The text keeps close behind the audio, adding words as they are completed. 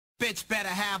bitch better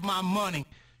have my money.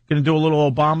 Going to do a little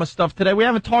Obama stuff today. We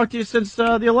haven't talked to you since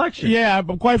the election. Yeah,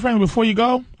 but quite frankly, before you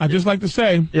go, I'd just like to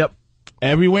say, yep,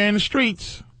 everywhere in the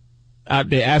streets, out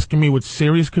there asking me with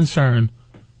serious concern,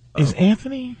 is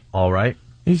Anthony all right?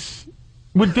 Is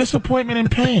with disappointment and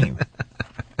pain,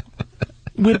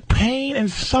 with pain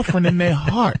and suffering in their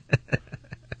heart,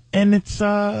 and it's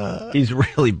he's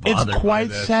really bothered. It's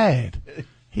quite sad.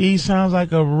 He sounds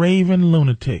like a raving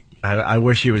lunatic. I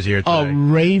wish he was here today. A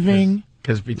raving.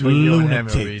 Because between you and him,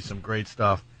 it would be some great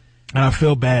stuff. And I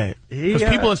feel bad. Because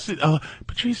people are,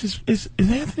 Patrice, is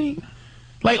Anthony?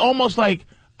 Like, almost like,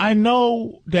 I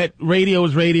know that radio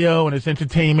is radio and it's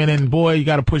entertainment and, boy, you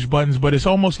got to push buttons, but it's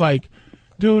almost like,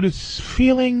 dude, it's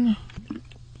feeling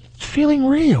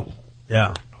real.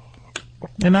 Yeah.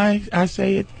 And I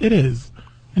say it is.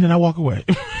 And then I walk away.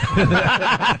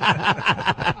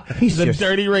 He's the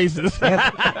dirty racist.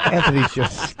 Anthony's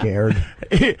just scared.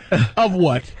 Of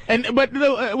what? But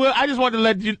well, I just want to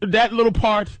let you. That little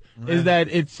part is that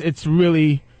it's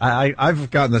really. I've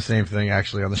gotten the same thing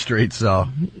actually on the street. So,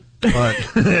 but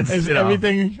is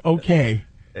everything okay?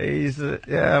 He's yeah.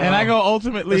 Well, and I go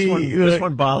ultimately. This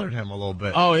one bothered him a little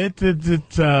bit. Oh, it's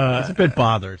a bit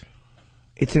bothered.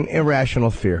 It's an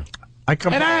irrational fear. I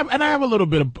have a little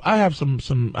bit of. I have some.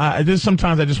 There's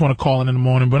sometimes I just want to call in the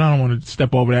morning, but I don't want to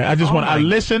step over that. I just want. I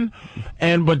listen,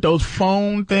 but those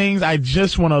phone things, I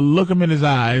just want to look him in his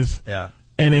eyes. Yeah.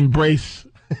 And embrace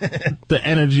the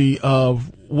energy of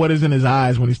what is in his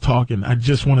eyes when he's talking. I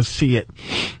just want to see it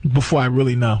before I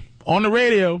really know. On the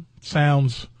radio,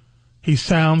 he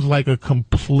sounds like a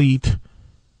complete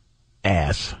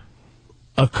ass.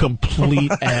 A complete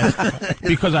ass,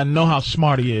 because I know how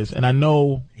smart he is, and I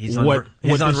know he's what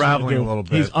unraveling a little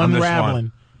bit. He's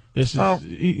unraveling. This is,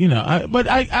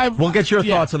 I we'll get your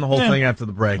thoughts on the whole thing after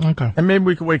the break. Okay, and maybe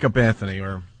we could wake up Anthony,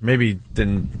 or maybe he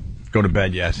didn't go to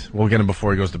bed yet. We'll get him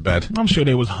before he goes to bed. I'm sure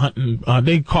they was hunting.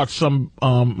 They caught some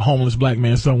homeless black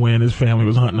man somewhere, and his family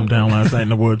was hunting him down last night in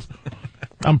the woods.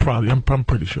 I'm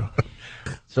pretty sure.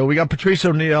 So we got Patrice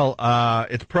O'Neal.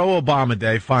 It's pro-Obama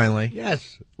Day, finally.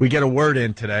 Yes. We get a word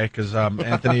in today because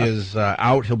Anthony is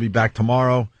out. He'll be back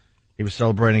tomorrow. He was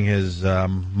celebrating his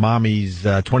mommy's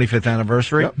 25th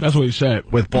anniversary. Yep, that's what he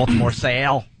said. With Baltimore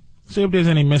Sale. See if there's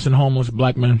any missing homeless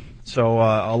black men. So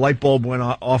a light bulb went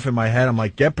off in my head. I'm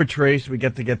like, get Patrice. We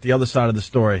get to get the other side of the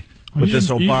story. With this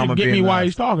Obama being why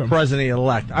he's talking.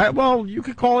 President-elect. Well, you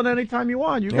could call it any time you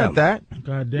want. You got that.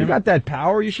 God damn. You got that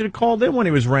power. You should have called in when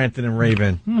he was ranting and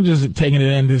raving. I'm just taking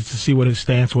it in just to see what his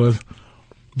stance was.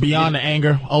 Beyond the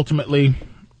anger, ultimately,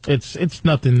 it's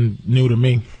nothing new to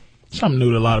me. Something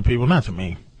new to a lot of people, not to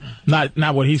me. Not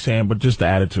what he's saying, but just the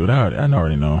attitude. I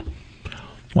already know.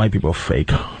 White people are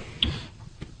fake.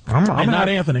 I'm not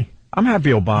Anthony. I'm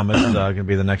happy Obama's going to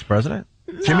be the next president.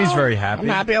 No, Jimmy's very happy. I'm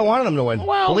happy. I wanted him to win.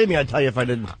 Well, believe me, I'd tell you if I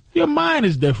didn't. Your mind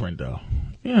is different, though.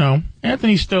 You know,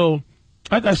 Anthony still,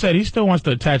 like I said, he still wants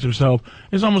to attach himself.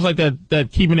 It's almost like that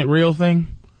keeping it real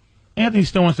thing. Anthony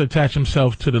still wants to attach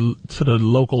himself to the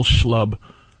local schlub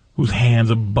whose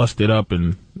hands are busted up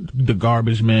and the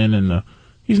garbage men and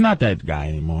he's not that guy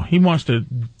anymore. He wants to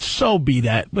be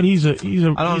that, but he's a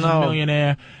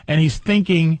millionaire and he's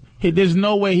thinking. There's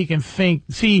no way he can think.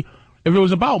 See, if it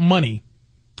was about money,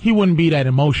 he wouldn't be that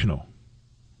emotional.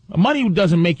 Money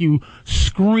doesn't make you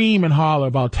scream and holler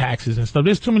about taxes and stuff.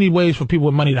 There's too many ways for people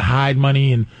with money to hide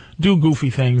money and do goofy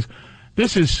things.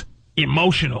 This is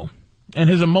emotional. And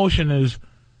his emotion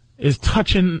is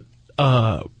touching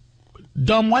dumb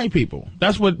white people.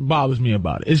 That's what bothers me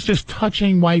about it. It's just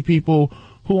touching white people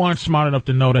who aren't smart enough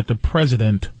to know that the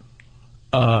president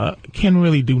can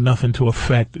really do nothing to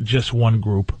affect just one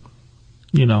group.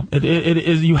 You know, it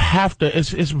is. You have to.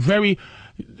 It's very.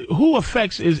 Who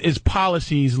affects is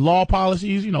policies, law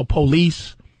policies. You know,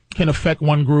 police can affect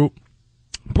one group.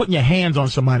 Putting your hands on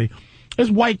somebody. It's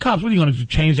white cops. What are you going to do?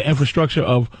 Change the infrastructure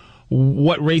of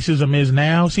what racism is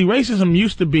now? See, racism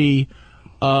used to be.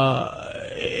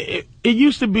 It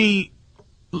used to be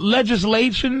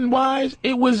legislation wise.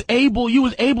 You was able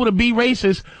to be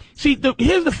racist. See,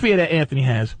 here's the fear that Anthony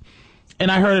has, and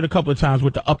I heard it a couple of times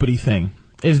with the uppity thing.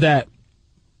 Is that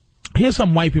here's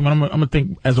some white people, I'm going to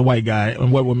think as a white guy,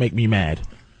 and what would make me mad.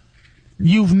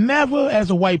 You've never, as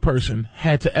a white person,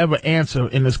 had to ever answer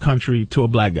in this country to a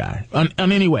black guy. On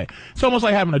any way. It's almost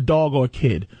like having a dog or a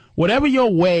kid. Whatever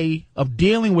your way of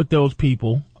dealing with those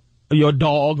people, your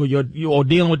dog or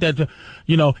dealing with that,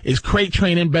 you know, is crate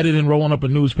training better than rolling up a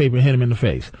newspaper and hit him in the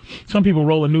face. Some people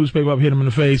roll a newspaper up, hit him in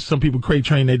the face. Some people crate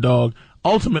train their dog.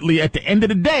 Ultimately, at the end of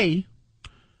the day,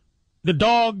 the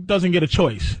dog doesn't get a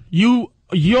choice. You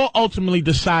you're ultimately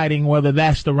deciding whether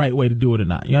that's the right way to do it or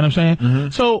not. You know what I'm saying? Mm-hmm.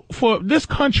 So for this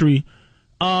country,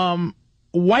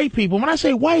 white people, when I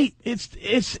say white,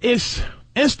 it's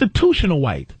institutional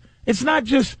white. It's not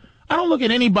just, I don't look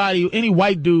at any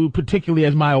white dude particularly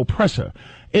as my oppressor.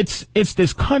 It's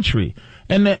this country.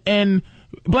 And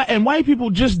white people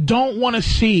just don't want to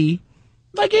see,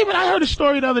 like, even I heard a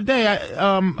story the other day.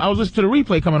 I was listening to the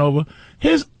replay coming over.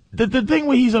 The thing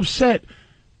where he's upset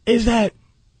is that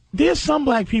there's some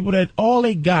black people that all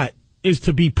they got is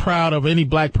to be proud of any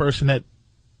black person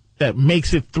that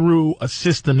makes it through a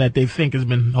system that they think has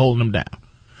been holding them down.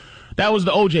 That was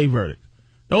the OJ verdict.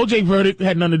 The OJ verdict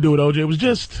had nothing to do with OJ. It was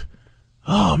just,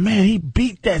 oh man, he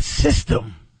beat that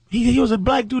system. He was a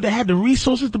black dude that had the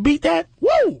resources to beat that.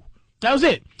 Woo! That was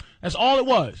it. That's all it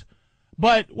was.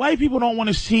 But white people don't want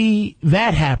to see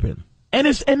that happen. And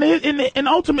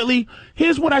ultimately,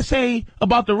 here's what I say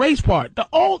about the race part.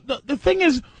 The thing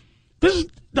is, this is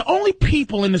the only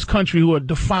people in this country who are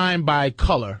defined by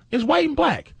color is white and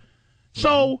black.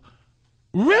 So,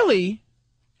 really,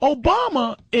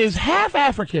 Obama is half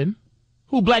African,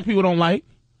 who black people don't like,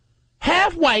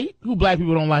 half white, who black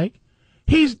people don't like.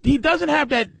 He doesn't have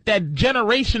that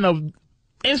generation of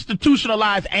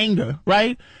institutionalized anger,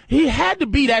 right? He had to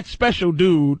be that special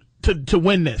dude to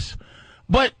win this.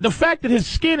 But the fact that his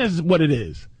skin is what it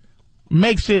is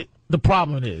makes it the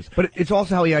problem it is. But it's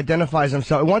also how he identifies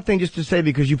himself. And one thing just to say,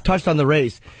 because you've touched on the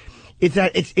race, it's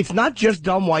that it's not just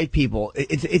dumb white people.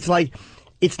 It's like,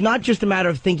 it's not just a matter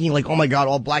of thinking like, oh my God,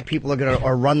 all black people are going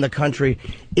to run the country.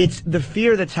 It's the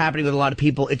fear that's happening with a lot of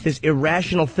people. It's this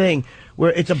irrational thing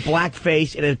where it's a black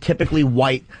face in a typically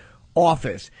white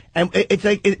office. And it's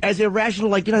like, as irrational,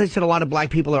 like, you know, they said a lot of black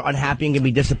people are unhappy and can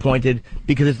be disappointed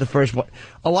because it's the first one.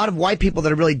 A lot of white people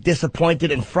that are really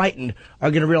disappointed and frightened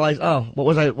are going to realize, oh, what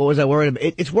was I worried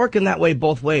about? It's working that way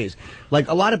both ways. Like,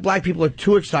 a lot of black people are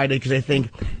too excited because they think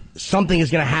something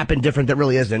is going to happen different that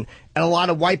really isn't. And a lot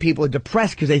of white people are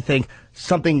depressed because they think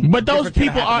something But those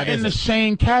people are in isn't. the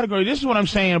same category. This is what I'm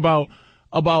saying about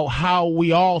how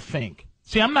we all think.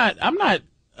 See, I'm not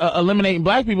eliminating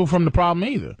black people from the problem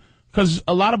either. Because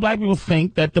a lot of black people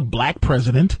think that the black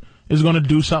president is going to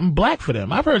do something black for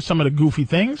them. I've heard some of the goofy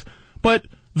things, but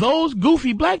those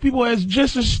goofy black people are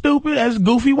just as stupid as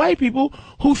goofy white people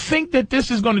who think that this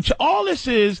is going to all this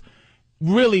is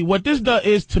really what this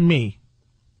is to me.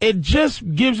 It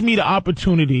just gives me the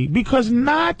opportunity because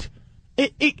I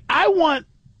want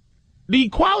the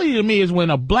equality to me is when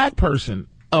a black person,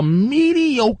 a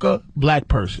mediocre black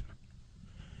person,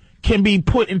 can be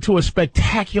put into a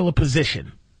spectacular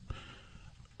position.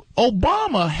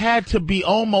 Obama had to be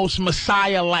almost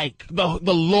Messiah-like,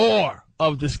 the lore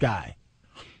of this guy.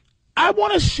 I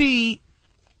want to see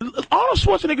Arnold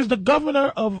Schwarzenegger is the governor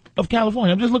of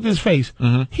California. I'm just looking at his face.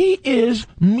 Mm-hmm. He is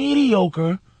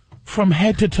mediocre from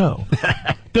head to toe.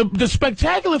 The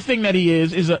spectacular thing that he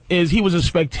is he was a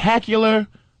spectacular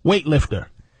weightlifter.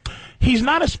 He's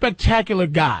not a spectacular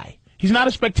guy. He's not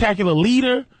a spectacular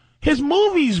leader. His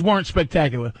movies weren't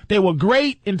spectacular. They were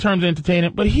great in terms of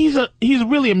entertainment, but he's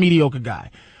really a mediocre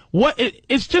guy.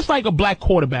 It's just like a black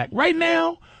quarterback. Right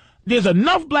now, there's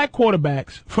enough black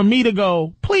quarterbacks for me to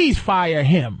go, please fire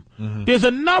him. Mm-hmm. There's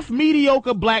enough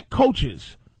mediocre black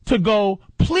coaches to go,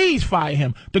 please fire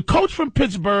him. The coach from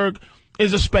Pittsburgh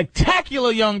is a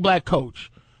spectacular young black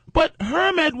coach, but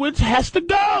Herm Edwards has to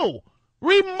go.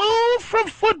 Removed from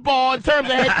football in terms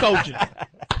of head coaching.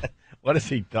 What has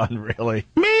he done, really?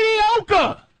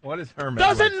 Mediocre. What is Herm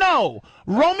Doesn't Edwards? know.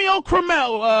 Romeo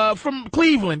Cromwell from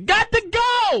Cleveland. Got to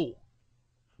go.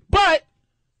 But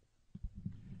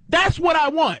that's what I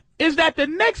want, is that the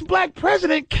next black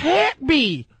president can't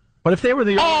be But if they were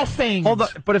the all things. Hold on,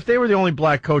 but if they were the only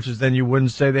black coaches, then you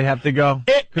wouldn't say they have to go?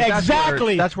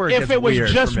 Exactly. That's where it gets if it was weird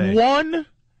just for me. one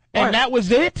and that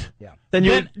was it, Yeah.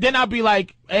 then I'd be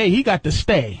like, hey, he got to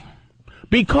stay.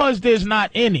 Because there's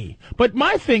not any. But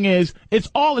my thing is, it's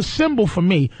all a symbol for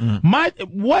me.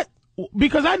 Mm.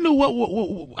 Because I knew what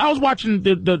I was watching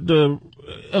the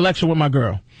election with my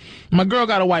girl. My girl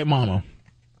got a white mama.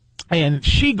 And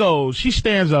she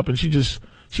stands up and she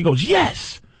goes,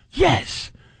 yes,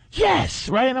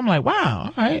 right? And I'm like,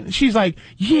 wow, all right. And she's like,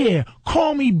 yeah,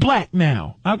 call me black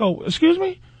now. I go, excuse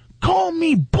me? Call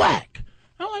me black.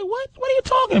 I'm like, what? What are you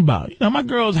talking about? You know, my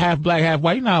girl's half black, half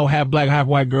white. You know how half black, half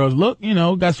white girls look. You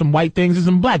know, got some white things and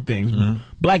some black things. Mm-hmm.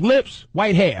 Black lips,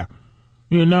 white hair.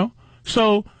 You know?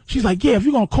 So she's like, yeah, if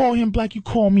you're going to call him black, you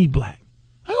call me black.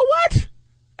 I go, what?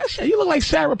 You look like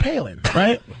Sarah Palin,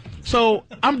 right? So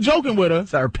I'm joking with her.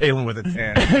 Sarah Palin with a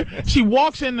tan. She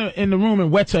walks in the room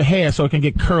and wets her hair so it can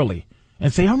get curly.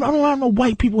 and say, I don't want no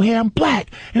white people here. I'm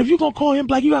black. And if you're going to call him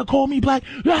black, you got to call me black.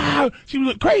 Ah! She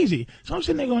was crazy. So I'm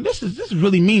sitting there going, this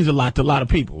really means a lot to a lot of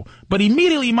people. But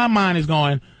immediately my mind is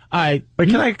going, all right. But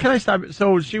can I stop?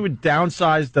 So she would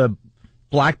downsize the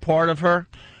black part of her?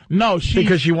 No,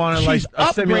 because she wanted like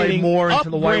assimilate more into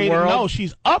the white world. No,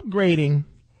 she's upgrading.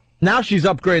 Now she's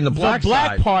upgrading the black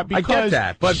side. Part because I get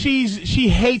that, but she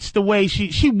hates the way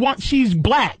she's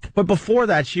black. But before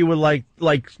that, she would like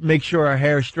make sure her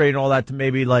hair is straight and all that to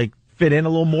maybe like fit in a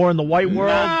little more in the white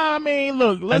world. Nah, I mean,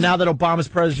 look. And now that Obama's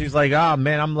president, she's like, oh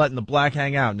man, I'm letting the black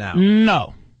hang out now.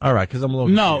 No. All right, because I'm a little.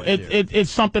 No, it's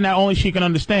something that only she can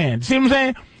understand. See what I'm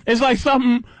saying? It's like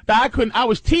something that I couldn't. I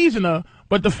was teasing her,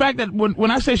 but the fact that when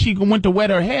I said she went to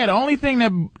wet her hair, the only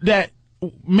thing that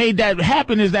made that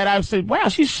happen is that I said, wow,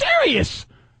 she's serious.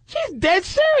 She's dead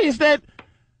serious that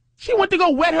she went to go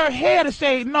wet her hair to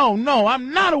say, no,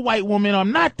 I'm not a white woman.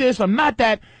 I'm not this. I'm not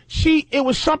that. It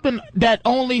was something that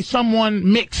only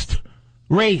someone mixed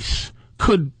race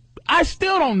could. I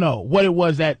still don't know what it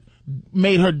was that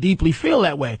made her deeply feel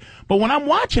that way. But when I'm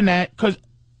watching that, because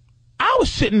I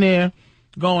was sitting there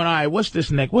going, all right, what's this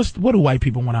next? What do white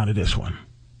people want out of this one?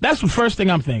 That's the first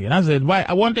thing I'm thinking. I said,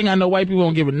 one thing I know, white people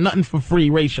don't give it nothing for free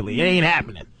racially. It ain't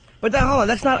happening. But hold on,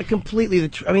 that's not completely the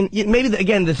truth. I mean, maybe,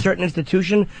 again, the certain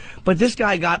institution, but this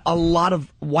guy got a lot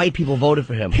of white people voted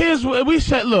for him. Here's what we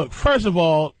said. Look, first of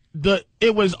all,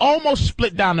 it was almost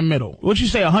split down the middle. What'd you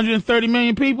say, 130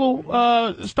 million people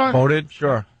voted?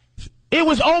 Sure. It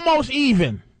was almost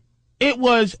even. It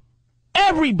was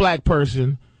every black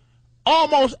person,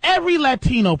 almost every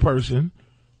Latino person,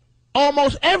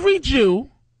 almost every Jew,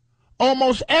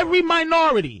 almost every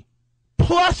minority,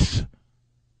 plus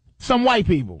some white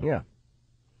people. Yeah.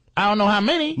 I don't know how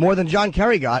many. More than John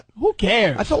Kerry got. Who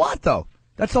cares? That's a lot, though.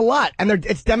 That's a lot. And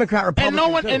it's Democrat,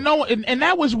 Republican, and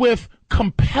that was with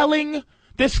compelling,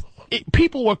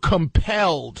 people were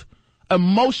compelled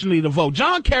emotionally to vote.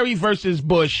 John Kerry versus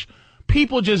Bush,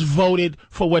 people just voted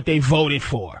for what they voted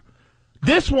for.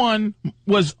 This one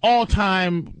was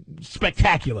all-time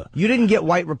spectacular. You didn't get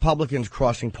white Republicans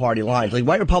crossing party lines. Like,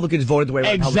 white Republicans voted the way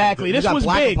white exactly. Republicans do. This was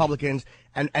black big. Republicans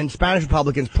and Spanish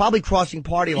Republicans probably crossing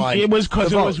party lines. It was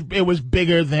because it was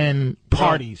bigger than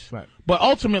parties. Right. But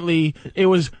ultimately, it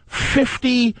was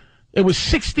 60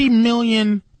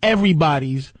 million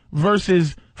everybody's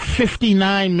versus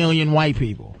 59 million white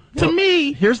people. To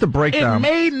me, here's the breakdown. It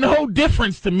made no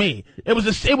difference to me.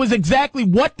 It was exactly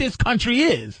what this country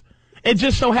is. It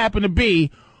just so happened to be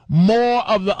more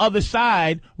of the other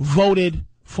side voted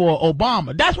for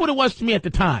Obama. That's what it was to me at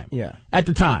the time. Yeah. At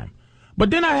the time.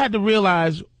 But then I had to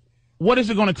realize, what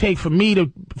is it going to take for me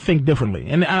to think differently?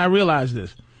 And I realized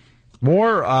this.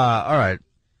 All right.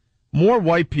 More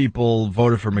white people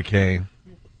voted for McCain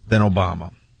than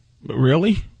Obama.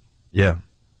 Really? Yeah.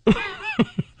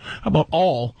 How about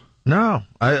all? No.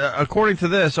 According to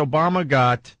this, Obama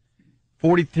got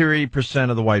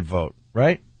 43% of the white vote,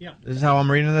 right? Yeah. This is how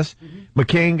I'm reading this. Mm-hmm.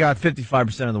 McCain got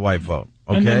 55% of the white vote.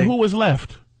 Okay. And then who was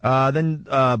left? Then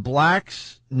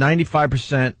blacks,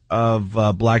 95%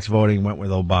 of blacks voting went with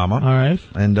Obama. All right.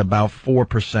 And about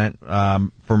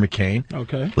 4% for McCain.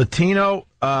 Okay. Latino,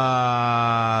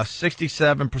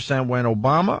 67% went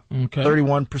Obama. Okay.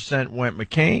 31% went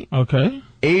McCain. Okay.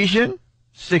 Asian,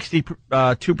 2%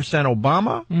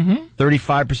 Obama. Mm-hmm.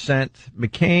 35%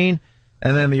 McCain.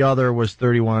 And then the other was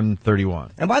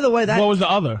 31-31. And by the way, what was the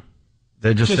other?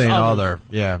 They're just saying other.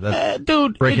 Yeah, that's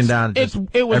dude. Breaking down.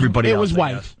 Everybody else. It was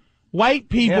white. White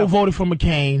people voted for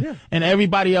McCain, and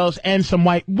everybody else, and some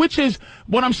white. Which is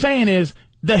what I'm saying is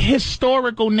the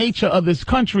historical nature of this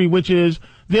country, which is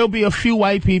there'll be a few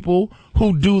white people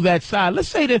who do that side. Let's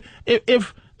say that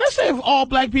if all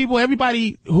black people,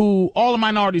 all the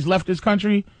minorities left this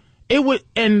country. It would,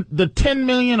 and the 10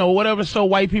 million or whatever so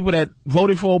white people that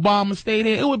voted for Obama stayed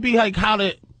here, it would be like how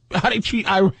they treat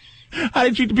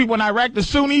the people in Iraq, the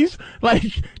Sunnis, like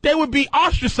they would be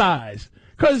ostracized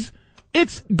because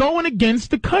it's going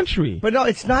against the country. But no,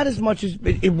 it's not as much as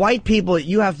white people.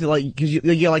 You have to because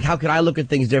you're like, how could I look at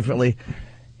things differently?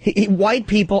 White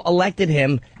people elected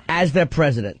him as their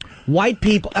president. White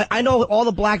people, I know all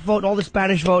the black vote, all the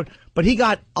Spanish vote. But he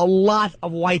got a lot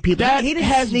of white people. He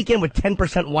didn't sneak in with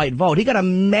 10% white vote. He got a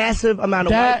massive amount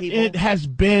of white people. It has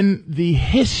been the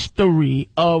history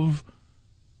of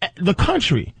the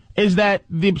country, is that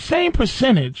the same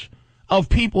percentage of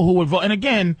people who would vote. And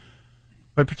again...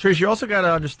 But, Patrice, you also got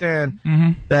to understand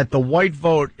that the white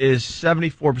vote is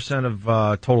 74%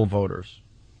 of total voters.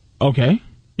 Okay.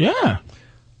 Yeah.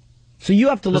 So you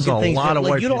have to look There's at things. a lot of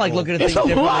white you don't like people. looking at things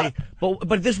differently.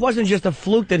 But this wasn't just a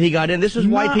fluke that he got in. This is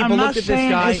white people looked at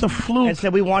this guy it's a fluke. and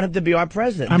said, we want him to be our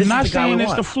president. I'm not saying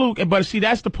it's the fluke, but see,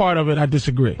 that's the part of it I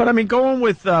disagree. But I mean, going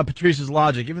with Patrice's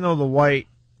logic, even though the white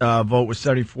vote was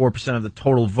 74% of the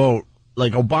total vote,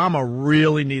 like Obama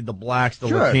really need the blacks, the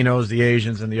Latinos, the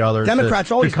Asians, and the others Democrats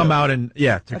to always come out and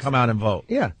come out and vote.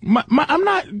 Yeah, I'm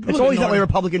not. It's always that way.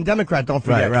 Republican, Democrat. Don't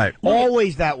forget. Right.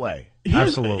 Always that way.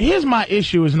 Absolutely. Here's my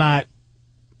issue: is not,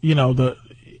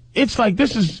 it's like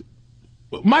this is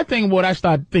my thing. What I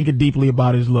start thinking deeply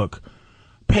about is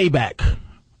payback,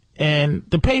 and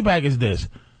the payback is this: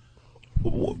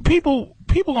 people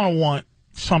gonna want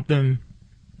something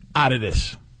out of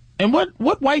this. And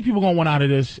what white people gonna want out of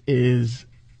this is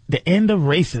the end of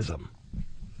racism,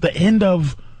 the end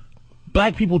of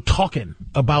black people talking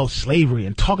about slavery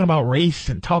and talking about race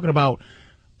and talking about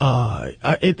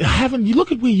you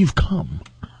look at where you've come,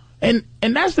 and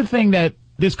that's the thing that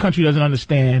this country doesn't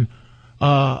understand.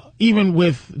 Even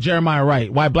with Jeremiah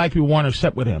Wright, why black people want to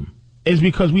accept with him is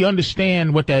because we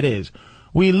understand what that is.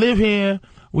 We live here.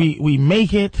 We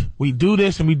make it, we do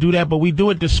this and we do that, but we do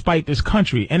it despite this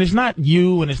country. And it's not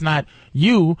you and it's not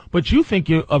you, but you think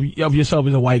of yourself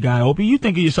as a white guy, Opie. You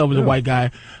think of yourself as a white guy,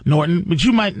 Norton, but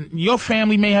your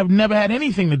family may have never had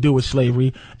anything to do with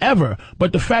slavery, ever.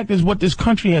 But the fact is what this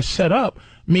country has set up,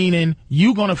 meaning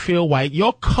you're gonna feel white,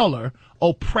 your color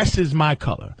oppresses my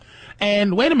color.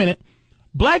 And wait a minute,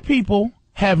 black people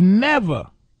have never,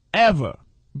 ever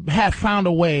have found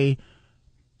a way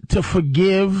to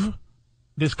forgive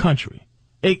this country.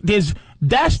 That's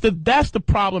the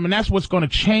problem, and that's what's going to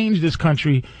change this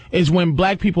country is when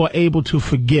black people are able to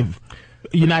forgive.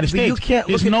 United States,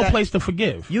 there's no place to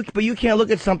forgive. But you can't look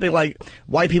at something like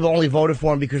white people only voted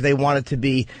for him because they wanted to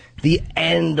be the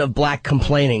end of black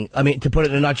complaining. I mean, to put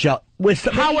it in a nutshell.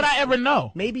 How would I ever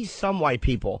know? Maybe some white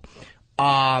people.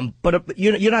 But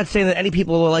you're not saying that any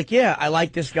people who are like, yeah, I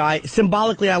like this guy.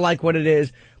 Symbolically, I like what it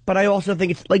is. But I also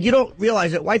think it's like you don't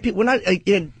realize that white people, we're not.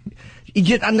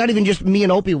 I'm not even just me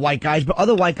and Opie white guys, but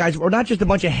other white guys. We're not just a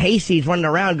bunch of hayseeds running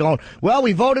around going, "Well,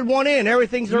 we voted one in,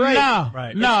 everything's all right." No,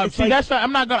 right. No. See, that's not.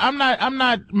 I'm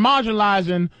not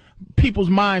marginalizing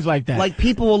people's minds like that. Like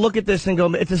people will look at this and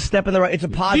go, "It's a step in the right. It's a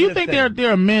positive." Do you think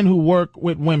there are men who work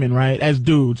with women, right? As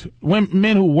dudes,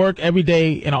 men who work every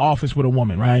day in an office with a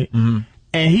woman, right? Mm-hmm.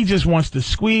 And he just wants to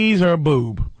squeeze her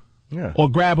boob. Yeah. Or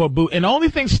grab her boot. And the only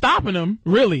thing stopping him,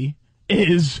 really,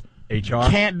 is HR.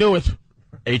 Can't do it.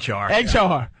 HR.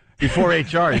 Yeah. Before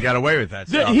HR, you got away with that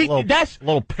stuff. That's a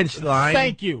little pinch line.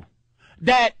 Thank you.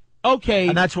 Okay.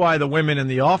 And that's why the women in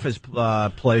the office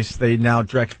place, they now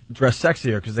dress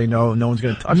sexier because they know no one's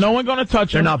going to touch them. No one's going to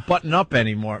touch them. They're not buttoning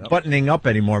up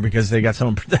anymore because they got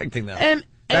someone protecting them. And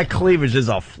that cleavage is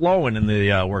all flowing in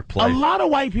the workplace. A lot of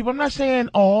white people, I'm not saying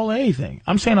all anything.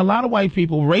 I'm saying a lot of white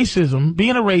people, racism,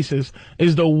 being a racist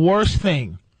is the worst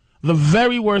thing, the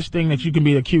very worst thing that you can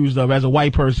be accused of as a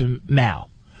white person now.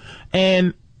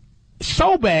 And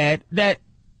so bad that,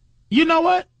 you know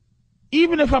what?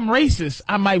 Even if I'm racist,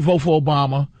 I might vote for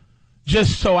Obama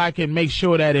just so I can make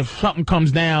sure that if something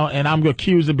comes down and I'm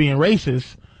accused of being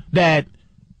racist, that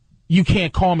you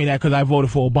can't call me that because I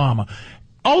voted for Obama.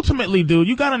 Ultimately, dude,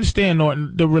 you got to understand,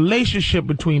 Norton, the relationship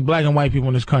between black and white people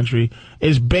in this country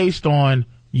is based on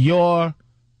your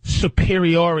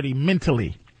superiority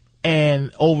mentally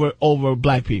and over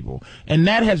black people. And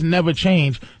that has never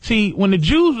changed. See, when the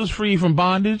Jews was free from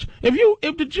bondage, if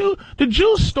the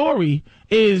Jews story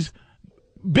is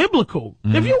biblical.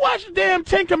 Mm-hmm. If you watch the damn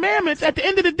 10 Commandments, at the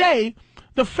end of the day,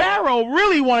 the Pharaoh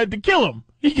really wanted to kill him.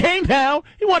 He came down.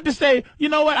 He wanted to say, you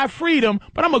know what? I freed him,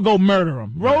 but I'm going to go murder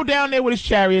him. Rode down there with his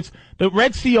chariots. The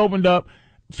Red Sea opened up,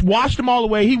 washed them all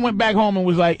away. He went back home and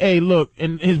was like, hey, look.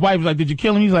 And his wife was like, did you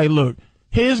kill him? He's like, look,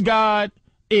 his God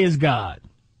is God.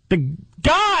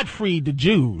 God freed the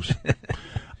Jews.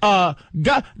 God,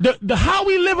 the how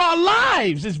we live our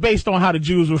lives is based on how the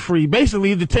Jews were free.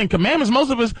 Basically, the 10 Commandments, most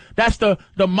of us, that's the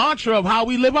mantra of how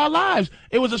we live our lives.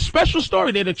 It was a special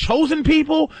story. They're the chosen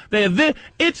people.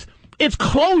 It's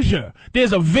closure.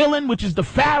 There's a villain, which is the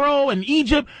Pharaoh in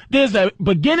Egypt. There's a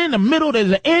beginning, a middle,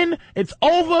 there's an end. It's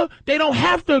over. They don't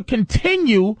have to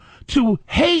continue to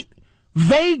hate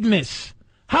vagueness.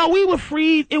 How we were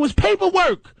freed, it was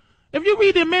paperwork. If you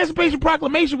read the Emancipation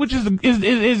Proclamation, which is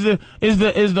the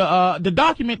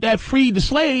document that freed the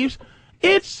slaves,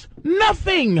 It's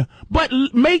nothing but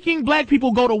making black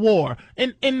people go to war.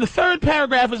 In the third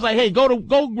paragraph, it's like, hey, go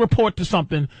report to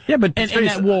something. Yeah, but in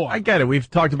that war. I get it. We've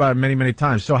talked about it many, many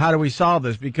times. So how do we solve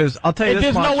this? Because I'll tell you this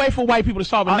There's much. no way for white people to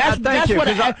solve it. That's what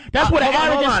an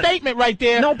arrogant statement right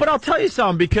there. No, but I'll tell you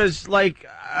something, because like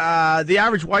the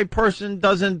average white person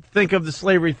doesn't think of the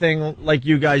slavery thing like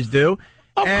you guys do.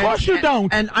 Of course you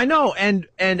don't. And I know, and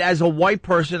as a white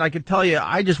person, I can tell you,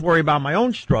 I just worry about my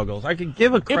own struggles. I could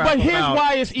give a crap but here's about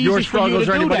why it's easy your for you struggles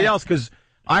to or do anybody that. else, because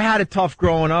I had it tough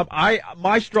growing up.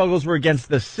 My struggles were against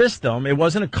the system. It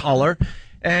wasn't a color.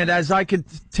 And as I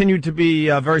continue to be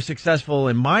very successful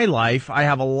in my life, I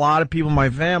have a lot of people in my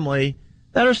family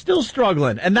that are still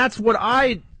struggling. And that's what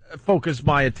I focus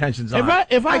my attentions on.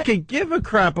 If I could give a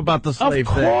crap about the slave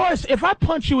thing. Of course, if I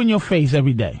punch you in your face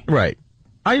every day. Right.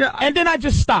 And then I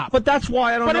just stop. But that's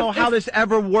why I don't know how this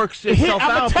ever works itself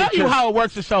out. I'm going to tell you how it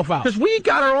works itself out. Because we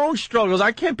got our own struggles.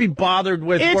 I can't be bothered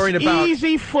with worrying about... It's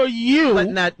easy for you...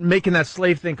 making that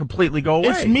slave thing completely go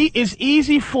away. It's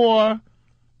easy for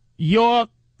your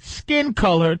skin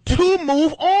color to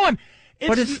move on.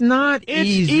 But it's not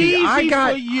easy.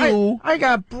 For you. I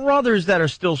got brothers that are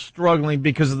still struggling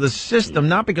because of the system,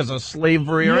 not because of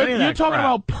slavery or anything. You're talking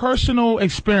about personal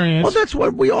experience. Well, that's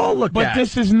what we all look at. But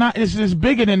this is not. This is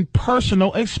bigger than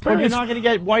personal experience. Well, you're not going to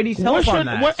get Whitey's help on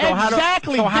that.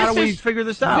 Exactly. So how do we figure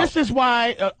this out? This is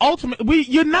why ultimately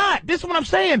you're not. This is what I'm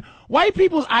saying. White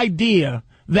people's idea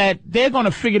that they're going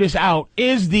to figure this out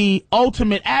is the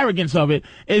ultimate arrogance of it.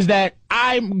 Is that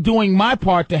I'm doing my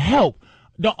part to help.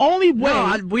 The only way...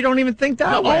 No, we don't even think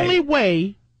that way. The only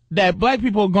way that black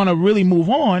people are going to really move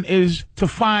on is to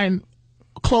find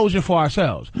closure for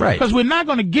ourselves. Right. Because we're not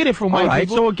going to get it from white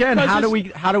people. So again, how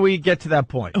do we get to that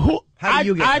point? How do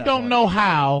you get to that I don't point? know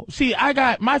how. See,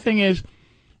 my thing is,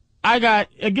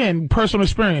 again, personal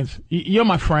experience. You're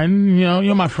my friend,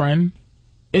 you're my friend.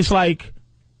 It's like,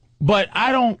 but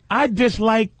I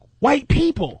dislike white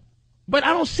people. But I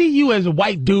don't see you as a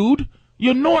white dude.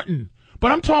 You're Norton.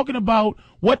 But I'm talking about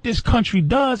what this country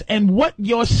does and what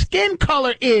your skin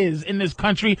color is in this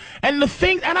country and the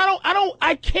things. And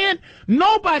I can't,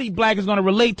 nobody black is going to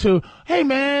relate to, hey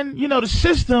man, the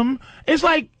system. It's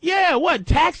like, yeah, what,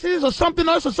 taxes or something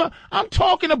else or something. I'm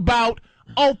talking about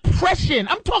oppression.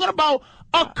 I'm talking about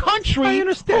a country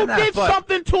who did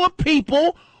something to a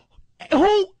people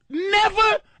who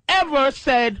never ever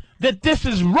said that this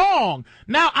is wrong.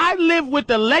 Now, I live with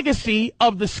the legacy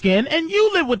of the skin, and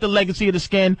you live with the legacy of the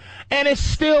skin, and it's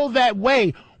still that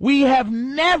way. We have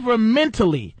never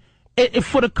mentally,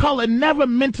 for the color, never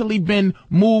mentally been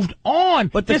moved on.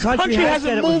 But this country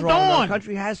hasn't moved on. The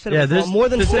country has said it was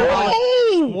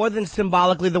wrong. More than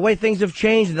symbolically, the way things have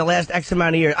changed in the last X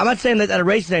amount of years. I'm not saying that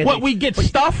erases anything. What, we get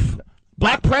stuff?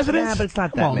 Black presidents? Yeah, but it's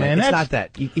not that, man. It's not that.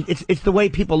 It's the way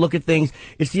people look at things.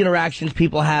 It's the interactions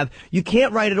people have. You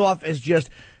can't write it off as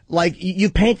just, like, you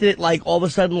painted it like all of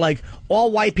a sudden, like,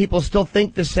 all white people still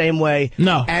think the same way.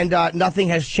 No. And nothing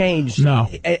has changed. No.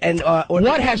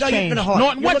 What has changed?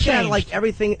 Norton, what changed? At, like,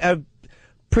 everything...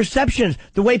 perceptions,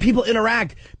 the way people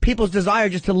interact, people's desire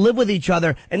just to live with each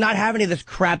other and not have any of this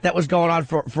crap that was going on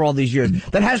for all these years.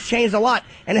 That has changed a lot,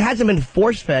 and it hasn't been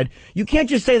force-fed. You can't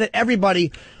just say that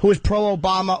everybody who is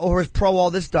pro-Obama or who is pro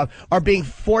all this stuff are being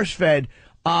force-fed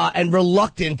and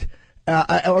reluctant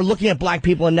or looking at black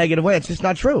people in a negative way. It's just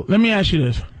not true. Let me ask you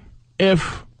this.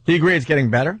 Do you agree it's getting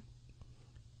better?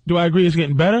 Do I agree it's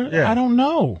getting better? Yeah. I don't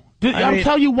know. I'll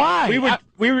tell you why.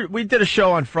 We did a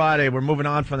show on Friday. We're moving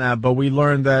on from that, but we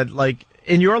learned that, like,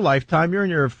 in your lifetime, you're in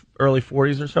your early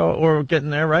 40s or so, or getting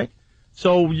there, right?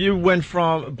 So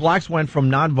blacks went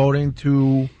from not voting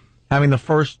to having the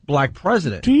first black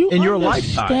president in your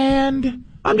lifetime.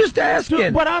 I'm just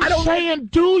asking. But I'm saying,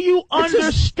 do you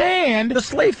understand? The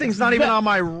slave thing's not even on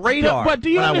my radar. But do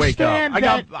you understand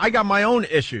that I got my own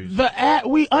issues.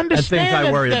 We understand things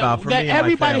I worry about for me and my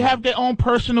everybody family. have their own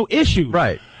personal issues.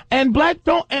 Right. And black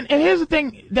don't. And here's the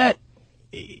thing that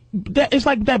it's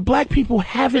like that black people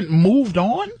haven't moved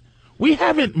on. We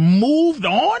haven't moved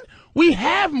on. We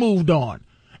have moved on.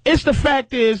 It's the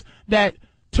fact is that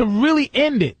to really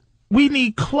end it, we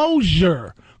need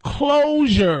closure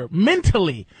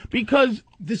mentally, because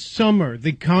this summer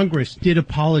the Congress did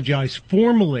apologize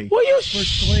formally for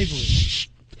slavery.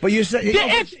 But you said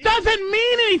it doesn't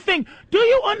mean anything. Do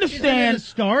you understand? Isn't it a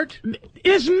start?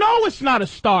 It's not a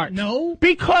start. No,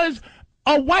 because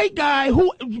a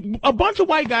bunch of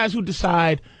white guys who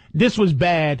decide this was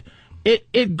bad.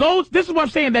 It goes. This is what I'm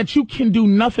saying, that you can do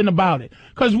nothing about it,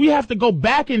 because we have to go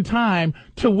back in time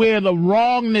to where the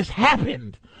wrongness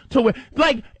happened. To where,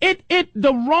 like,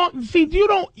 the wrong. See,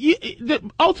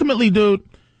 ultimately, dude,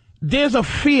 there's a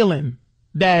feeling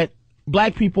that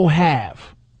black people have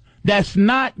that's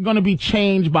not going to be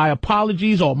changed by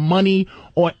apologies or money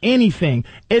or anything.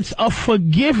 It's a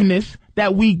forgiveness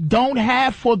that we don't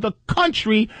have for the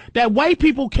country, that white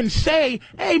people can say,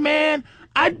 hey, man,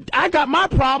 I got my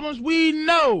problems. We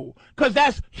know, because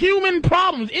that's human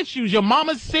problems, issues. Your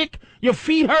mama's sick, your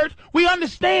feet hurt. We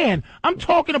understand. I'm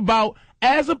talking about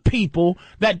as a people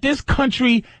that this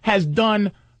country has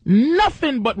done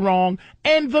nothing but wrong.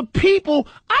 And the people,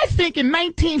 I think in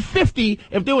 1950,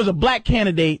 if there was a black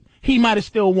candidate, he might have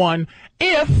still won.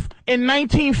 If in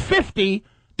 1950,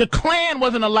 the Klan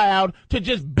wasn't allowed to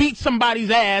just beat somebody's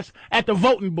ass at the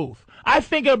voting booth, I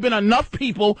think there have been enough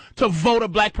people to vote a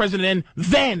black president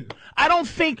then. I don't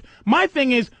think, my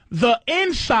thing is the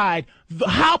inside,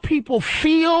 how people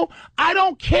feel. I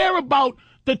don't care about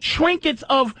the trinkets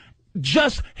of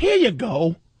just, here you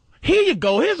go. Here you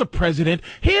go. Here's a president.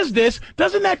 Here's this.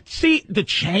 Doesn't that see the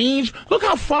change? Look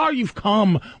how far you've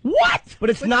come. What?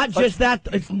 But it's not just that.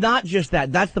 It's not just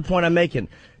that. That's the point I'm making.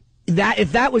 That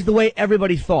if that was the way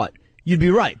everybody thought, you'd be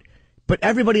right. But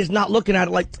everybody is not looking at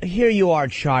it like, here you are,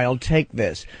 child, take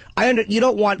this. You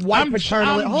don't want white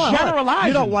paternalism. I'm generalizing.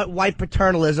 You don't want white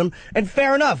paternalism, and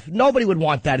fair enough. Nobody would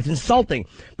want that. It's insulting.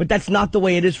 But that's not the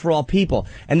way it is for all people.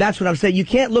 And that's what I'm saying. You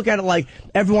can't look at it like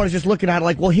everyone is just looking at it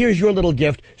like, well, here's your little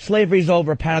gift. Slavery's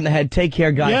over. Pat on the head. Take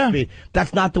care, Godspeed. Yeah.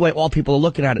 That's not the way all people are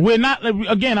looking at it. We're not.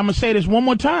 Again, I'm gonna say this one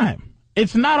more time.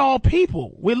 It's not all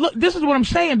people. This is what I'm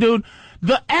saying, dude.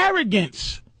 The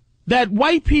arrogance that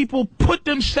white people put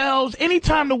themselves,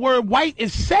 anytime the word white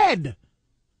is said,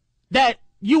 that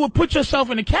you would put yourself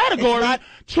in a category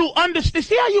to understand.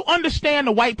 See how you understand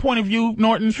the white point of view,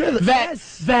 Norton? Sure,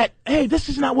 that, hey, this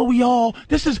is not what we all,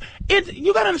 this is, it.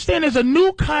 You got to understand there's a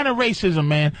new kind of racism,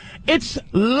 man. It's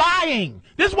lying.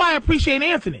 This is why I appreciate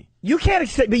Anthony. You can't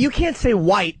say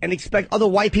white and expect other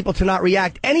white people to not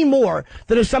react any more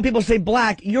than if some people say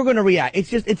black, you're going to react.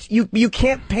 You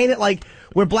can't paint it like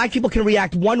where black people can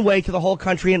react one way to the whole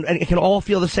country and it can all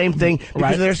feel the same thing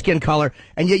because of their skin color,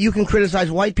 and yet you can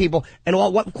criticize white people and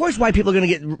of course white people are going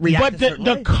to get react. But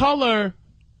the color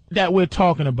that we're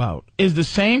talking about is the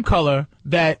same color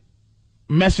that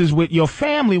messes with your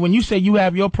family when you say you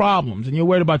have your problems and you're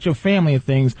worried about your family and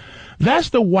things.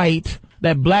 That's the white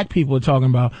that black people are talking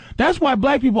about. That's why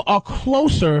black people are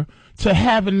closer to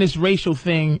having this racial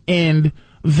thing end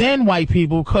than white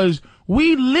people, because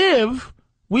we live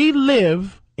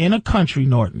in a country,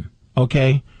 Norton,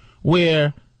 okay,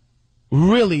 where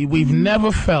really we've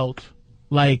never felt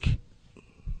like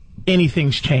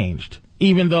anything's changed.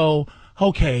 Even though,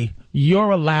 okay,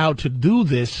 you're allowed to do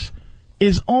this,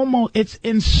 is almost, it's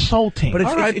insulting. But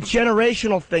it's a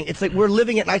generational thing. It's like we're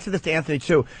living it, and I said this to Anthony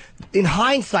too. In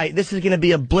hindsight, this is going to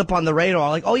be a blip on the radar.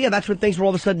 Like, oh yeah, that's when things were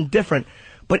all of a sudden different.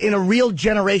 But in a real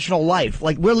generational life,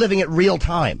 like we're living it real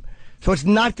time. So it's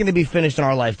not going to be finished in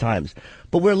our lifetimes.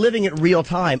 But we're living it real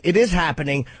time. It is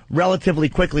happening relatively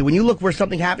quickly. When you look where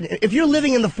something happened, if you're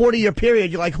living in the 40-year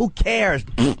period, you're like, who cares?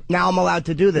 Now I'm allowed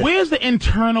to do this. Where's the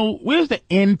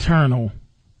internal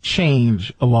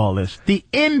change of all this? The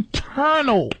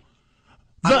internal,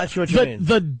 I'm not sure what you mean.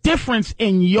 The difference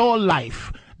in your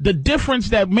life, the difference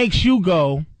that makes you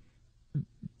go,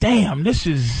 damn,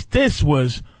 this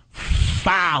was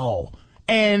foul,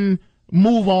 and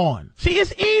move on. See,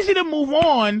 it's easy to move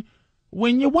on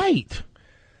when you're white.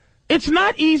 It's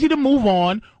not easy to move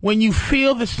on when you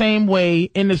feel the same way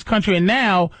in this country. And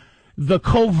now the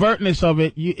covertness of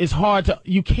it is hard to,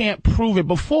 you can't prove it.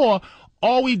 Before,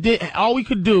 all we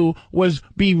could do was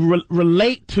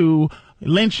relate to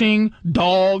lynching,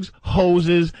 dogs,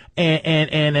 hoses,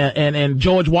 and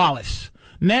George Wallace.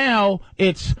 Now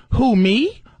it's who,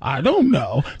 me? I don't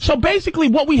know. So basically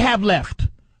what we have left,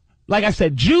 like I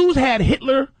said, Jews had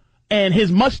Hitler and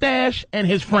his mustache and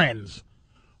his friends.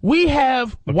 We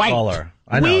have white. Color.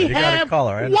 I know, you got a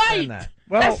color. I understand white. That.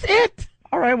 Well, that's it.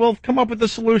 All right, well, come up with a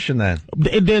solution then.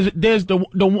 There's the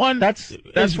one. That's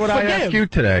what I asked you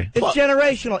today. It's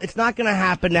generational. It's not going to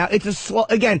happen now. It's a slow.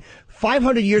 Again,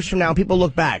 500 years from now, people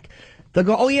look back. They'll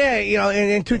go, oh yeah, you know,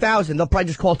 in 2000, they'll probably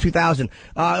just call 2000.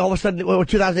 All of a sudden,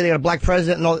 2000, they got a black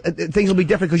president, and all, things will be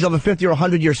different because you'll have a 50 or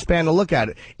 100 year span to look at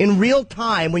it. In real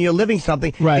time, when you're living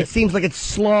something, it seems like it's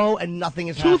slow and nothing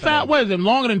is happening. What is it?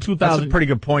 Longer than 2000? That's a pretty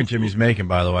good point Jimmy's making,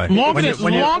 by the way.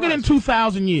 Longer than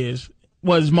 2,000 years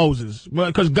was Moses,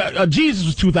 because Jesus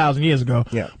was 2,000 years ago.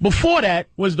 Yeah. Before that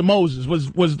was the Moses,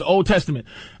 was the Old Testament.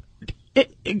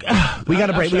 We got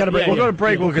to break. We'll go to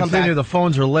break. We'll continue. The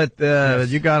phones are lit.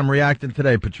 You got them reacting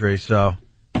today, Patrice. So.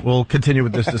 We'll continue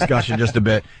with this discussion just a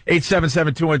bit.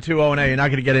 877-212-0-8. You're not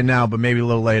going to get in now, but maybe a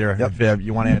little later if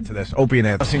you want to add to this. Opie and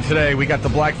Anthony. Today, we got the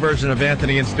black version of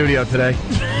Anthony in studio today.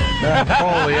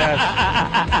 Holy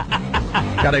yes.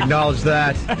 Got to acknowledge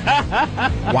that.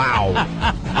 Wow.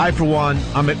 I, for one,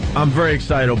 I'm very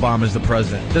excited Obama's the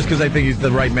president, just because I think he's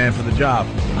the right man for the job.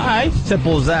 All right.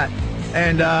 Simple as that.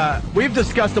 And we've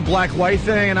discussed the black-white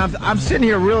thing, and I'm sitting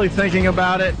here really thinking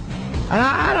about it. And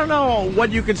I don't know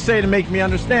what you could say to make me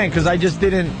understand, because I just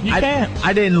didn't. You can't.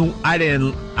 I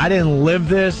didn't live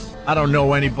this. I don't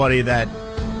know anybody that.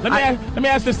 Let me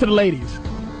ask this to the ladies.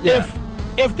 Yeah.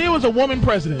 If there was a woman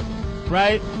president,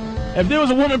 right? If there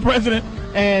was a woman president,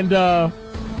 and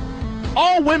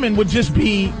all women would just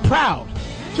be proud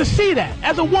to see that.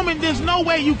 As a woman, there's no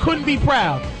way you couldn't be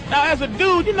proud. Now, as a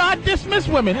dude, I dismiss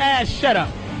women. Shut up.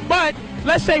 But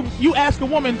let's say you ask a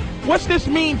woman, what's this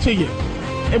mean to you?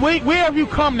 And where have you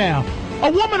come now? A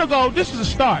woman will go, this is a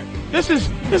start. This is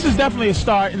definitely a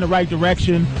start in the right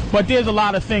direction, but there's a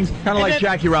lot of things. Kind of like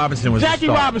Jackie Robinson was Jackie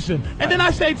Robinson. And then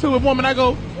I say to a woman, I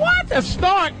go, what? A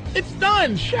start? It's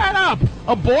done. Shut up.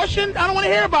 Abortion? I don't want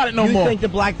to hear about it no more. You think the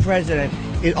black president,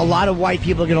 a lot of white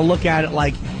people are going to look at it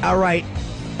like, all right,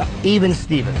 even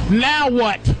Steven. Now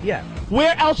what? Yeah.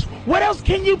 Where else? What else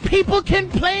can you people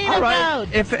complain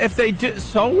about? If they do,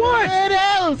 so what? What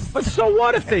else? But so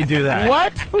what if they do that?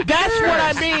 What? That's what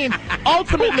I mean.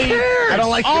 Ultimately, I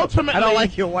don't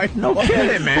like your wife. No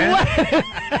kidding, man.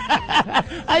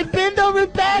 I bend over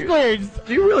backwards.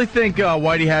 Do you really think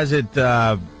Whitey has it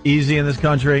easy in this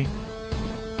country?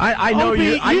 I know Opie,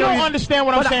 you. I know don't you, understand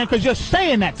what I'm saying because you're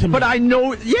saying that to me. But I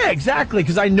know, yeah, exactly.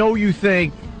 Because I know you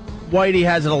think Whitey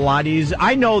has it a lot easier.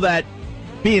 I know that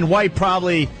being white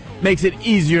probably makes it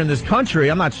easier in this country.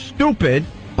 I'm not stupid,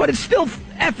 but it's still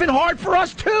effing hard for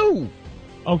us too.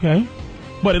 Okay,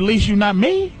 but at least you're not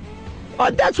me.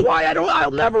 That's why I'll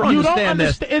never understand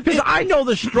this, because I know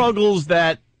the struggles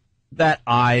that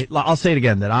I'll say it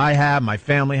again, that I have, my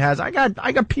family has. I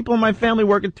got people in my family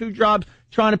working 2 jobs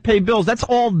trying to pay bills. That's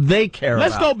all they care about.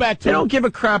 Let's go back to. They don't give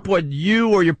a crap what you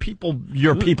or your people,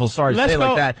 sorry to say it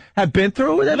like that, have been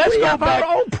through. We have our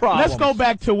own problems. Let's go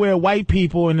back to where white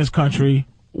people in this country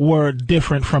were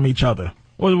different from each other.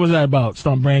 What was that about,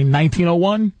 Stonebrain?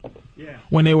 1901? Yeah.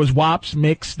 When there was WAPs,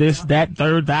 mix, this, that,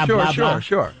 third, that, blah, blah.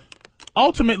 Sure.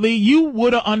 Ultimately, you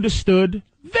would have understood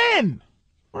then.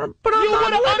 But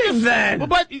I'm not living then.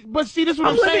 But see, this is what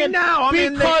I'm saying. Living now. I'm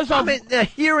in the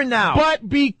here and now. But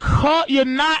because you're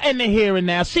not in the here and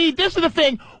now. See, this is the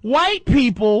thing. White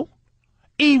people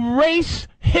erase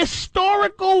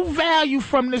historical value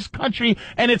from this country,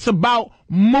 and it's about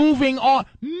moving on.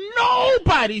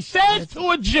 Nobody says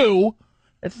to a Jew,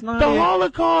 it's not the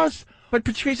Holocaust. But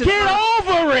Patrice, get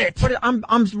over it. But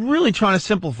I'm really trying to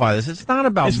simplify this. It's not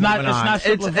about moving on. It's not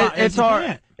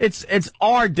simplifying. It's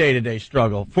our day-to-day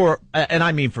struggle and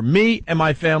I mean for me and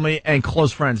my family and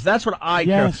close friends. That's what I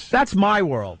care. That's my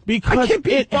world. Because I can't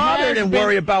be bothered and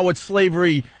worry about what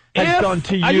slavery has done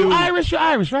to you. Are you Irish? You're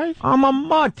Irish, right? I'm a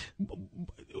mutt.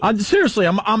 Seriously,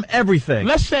 I'm everything.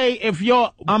 Let's say if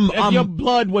your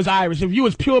blood was Irish, if you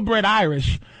was purebred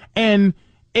Irish, and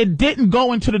it didn't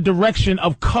go into the direction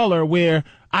of color where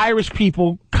Irish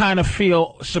people kind of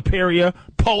feel superior,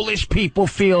 Polish people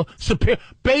feel superior,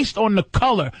 based on the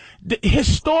color.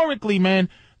 Historically, man,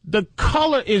 the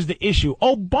color is the issue.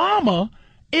 Obama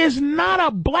is not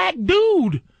a black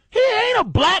dude. He ain't a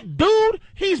black dude.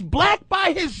 He's black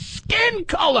by his skin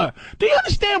color. Do you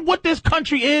understand what this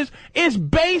country is? It's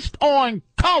based on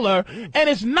color, and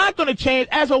it's not going to change.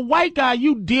 As a white guy,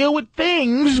 you deal with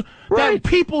things that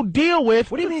people deal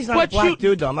with. What do you mean he's not a black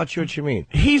dude, though? I'm not sure what you mean.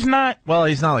 He's not. Well,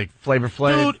 he's not like Flavor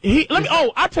Flav. Dude,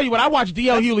 I'll tell you what. I watched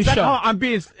D.L. Hewley's show.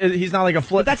 He's not like a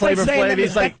Flavor Flav.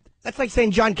 He's like. That's like saying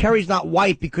John Kerry's not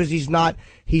white because he's not,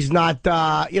 you know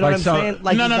what I'm saying?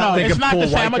 Like, no, it's not the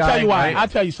same. I'm going to tell you why. Right? I'll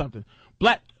tell you something.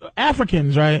 Black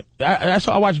Africans, right?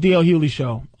 I watched D.L. Hewley's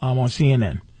show on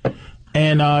CNN.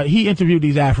 And he interviewed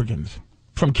these Africans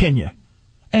from Kenya.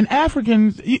 And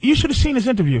Africans, you should have seen this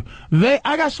interview.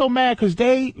 I got so mad because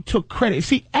they took credit.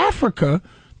 See, Africa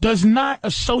does not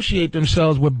associate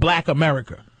themselves with Black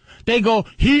America. They go,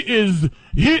 he is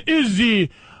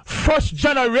the first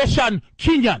generation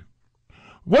Kenyan.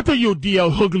 What are you, D.L.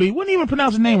 Hughley? Wouldn't even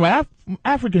pronounce his name right.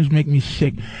 Africans make me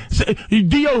sick.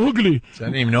 D.L. Hughley. I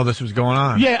didn't even know this was going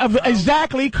on. Yeah,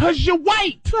 exactly, because you're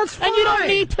white. That's fine. And you don't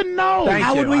need to know.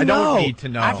 How would we know? I don't need to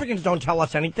know. Africans don't tell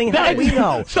us anything. How do we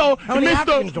know? So, how many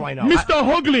Africans do I know? Mr.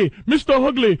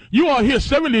 Hughley, you are here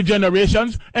 70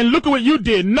 generations, and look at what you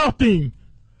did. Nothing.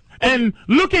 And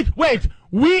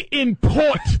we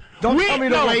import. Don't tell me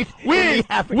to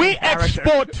wait.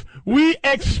 We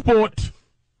export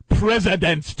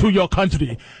presidents to your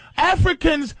country.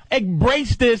 Africans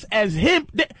embrace this as him.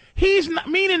 He's not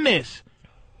meaning this.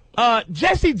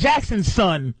 Jesse Jackson's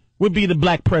son would be the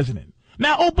black president.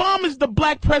 Now, Obama's the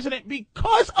black president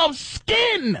because of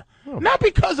skin, not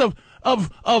because of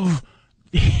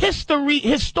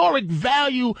historic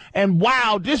value and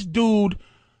wow, this dude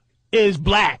is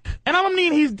black. And I don't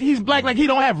mean he's black like he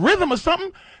don't have rhythm or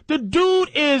something. The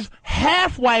dude is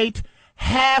half white,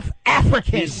 half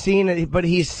African. He's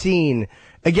seen.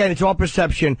 Again, it's all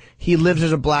perception. He lives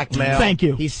as a black male. Thank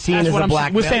you. He's seen as a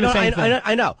black male. We're saying the same thing.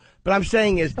 I know. But I'm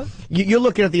saying is, you're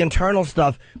looking at the internal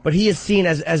stuff, but he is seen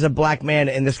as a black man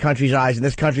in this country's eyes, and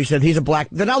this country said he's a black.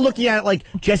 They're not looking at it like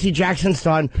Jesse Jackson's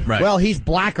son. Right. Well, he's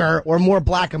blacker or more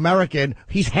black American.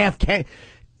 He's half.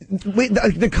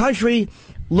 The country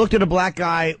looked at a black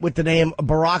guy with the name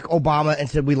Barack Obama and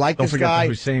said, we like this guy. Don't forget the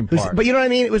Hussein part. But you know what I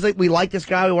mean? It was like, we like this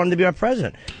guy, we want him to be our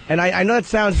president. And I know that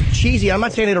sounds cheesy. I'm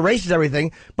not saying it erases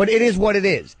everything, but it is what it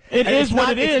is. It is what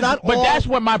it is, but that's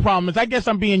what my problem is. I guess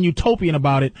I'm being utopian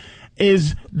about it.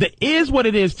 Is what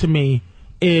it is to me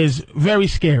is very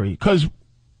scary. Because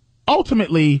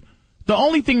ultimately, the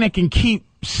only thing that can keep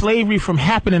slavery from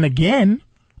happening again,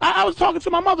 I was talking to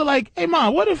my mother like, hey,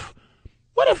 Mom, what if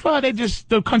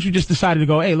the country just decided to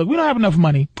go, hey, look, we don't have enough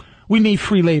money. We need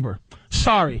free labor.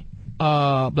 Sorry,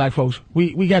 black folks,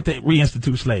 we got to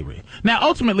reinstitute slavery. Now,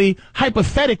 ultimately,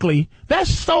 hypothetically,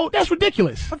 that's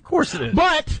ridiculous. Of course it is.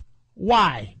 But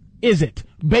why is it?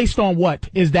 Based on what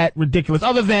is that ridiculous?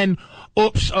 Other than,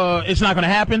 oops, it's not going to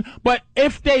happen. But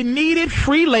if they needed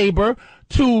free labor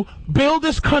to build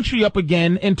this country up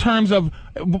again in terms of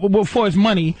for its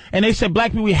money, and they said,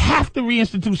 black people, we have to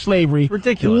reinstitute slavery. It's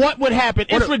ridiculous. What would happen?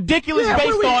 It's ridiculous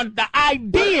based on the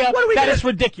idea that it's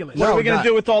ridiculous. What are we going to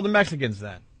do with all the Mexicans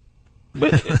then?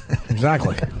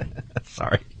 Exactly.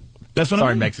 Sorry. That's what Sorry,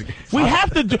 I mean. Mexicans. We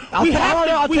have to joke that.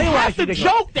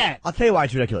 I'll tell you why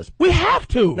it's ridiculous. We have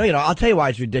to. No, I'll tell you why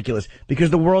it's ridiculous. Because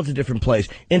the world's a different place.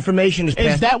 Information is passed.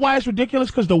 Is that why it's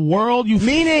ridiculous? Because the world,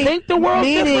 think the world's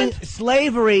different?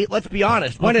 Slavery, let's be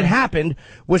honest, when it happened,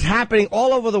 was happening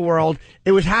all over the world.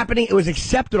 It was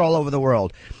accepted all over the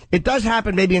world. It does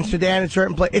happen maybe in Sudan in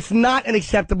certain places. It's not an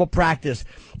acceptable practice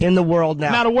in the world now.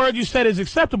 Now, the word you said is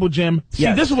acceptable, Jim. See,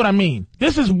 Yes. This is what I mean.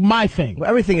 This is my thing. Well,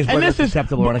 everything is whether it's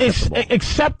acceptable or unacceptable. It's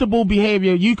acceptable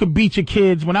behavior. You could beat your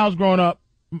kids. When I was growing up,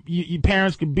 your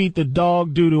parents could beat the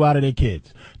dog doo-doo out of their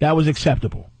kids. That was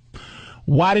acceptable.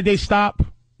 Why did they stop?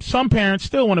 Some parents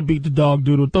still want to beat the dog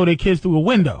doo-doo, throw their kids through a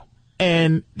window.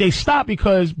 And they stop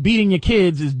because beating your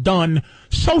kids is done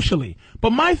socially. But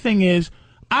my thing is,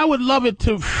 I would love it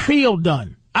to feel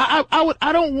done.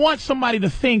 I don't want somebody to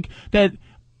think that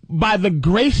by the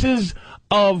graces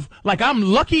of, like, I'm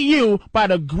lucky you, by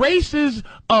the graces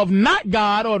of not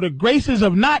God or the graces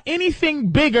of not anything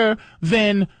bigger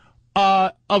than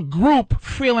a group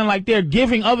feeling like they're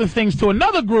giving other things to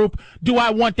another group, do I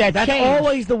want that That's change?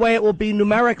 always the way it will be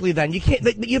numerically then. You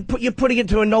can't, you're putting it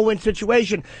to a no-win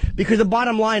situation because the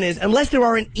bottom line is, unless there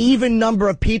are an even number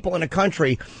of people in a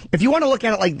country, if you want to look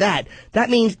at it like that, that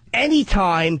means any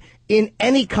time in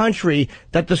any country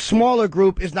that the smaller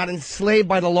group is not enslaved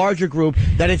by the larger group,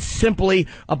 that it's simply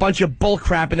a bunch of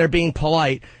bullcrap and they're being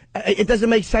polite. It doesn't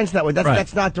make sense that way.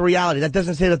 That's not the reality. That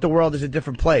doesn't say that the world is a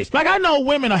different place. Like, I know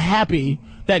women are happy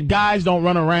that guys don't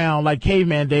run around like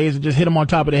caveman days and just hit them on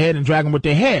top of the head and drag them with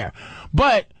their hair.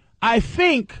 But I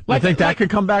think... I think that could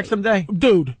come back someday?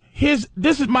 Dude,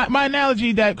 this is my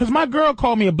analogy that... Because my girl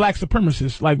called me a black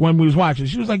supremacist, like, when we was watching.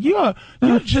 She was like, you're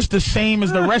just the same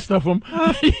as the rest of them.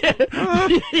 She's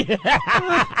I'm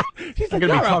going to be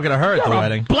talking to her at the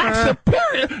wedding.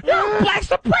 You're a black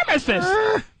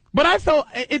supremacist. But I felt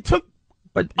it took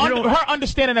her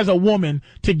understanding as a woman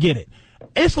to get it.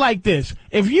 It's like this.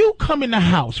 If you come in the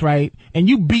house, right, and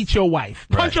you beat your wife,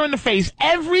 punch her in the face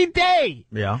every day.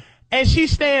 Yeah. And she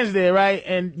stands there, right,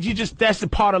 and that's the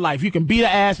part of life. You can beat her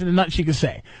ass and there's nothing she can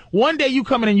say. One day you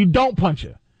come in and you don't punch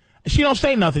her. She don't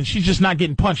say nothing. She's just not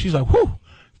getting punched. She's like, whew.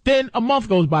 Then a month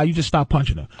goes by, you just stop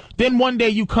punching her. Then one day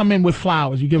you come in with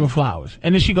flowers. You give her flowers.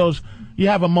 And then she goes, you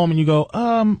have a moment, you go,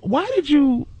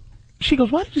 She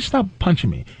goes, why did you stop punching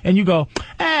me? And you go,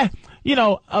 a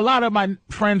lot of my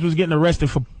friends was getting arrested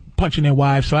for punching their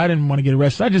wives, so I didn't want to get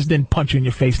arrested. I just didn't punch you in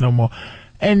your face no more.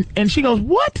 And she goes,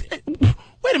 what?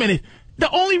 Wait a minute.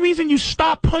 The only reason you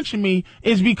stop punching me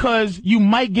is because you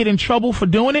might get in trouble for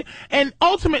doing it. And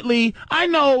ultimately, I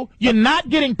know you're not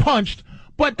getting punched,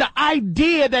 but the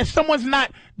idea that someone's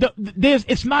not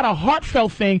it's not a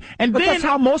heartfelt thing. And but then that's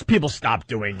how most people stop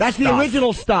doing. That's the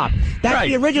original stop. That's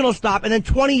the original stop. And then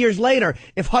 20 years later,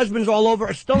 if husbands all over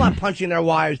are still not punching their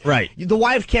wives, the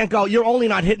wives can't go, you're only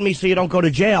not hitting me so you don't go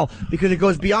to jail, because it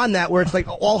goes beyond that where it's like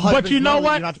all husbands but you know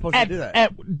what? You're not supposed to do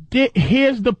that.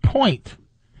 Here's the point.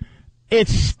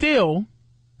 It's still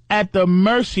at the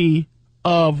mercy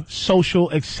of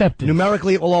social acceptance.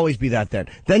 Numerically, it will always be that then.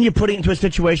 Then you're putting it into a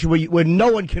situation where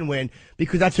no one can win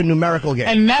because that's a numerical game.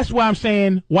 And that's why I'm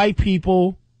saying white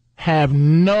people have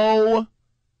no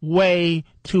way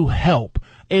to help.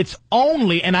 It's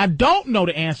only, and I don't know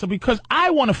the answer because I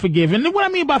want to forgive. And what I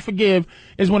mean by forgive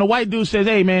is when a white dude says,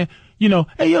 hey, man,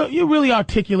 hey, you're really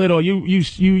articulate or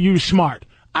you're smart.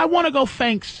 I want to go,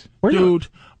 thanks, dude.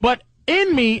 But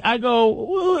in me, I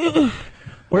go,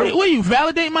 what do you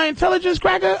validate my intelligence,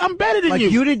 cracker? I'm better than you.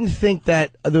 You didn't think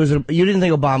that you didn't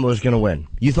think Obama was going to win.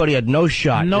 You thought he had no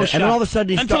shot. No shot. And then all of a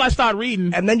sudden, I start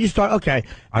reading. And then you start, okay.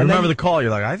 I remember the call.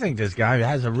 You're like, I think this guy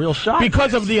has a real shot.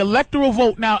 Because of the electoral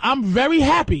vote. Now, I'm very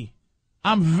happy.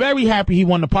 He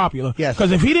won the popular. Yes.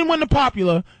 Because if he didn't win the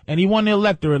popular and he won the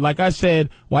electorate, like I said,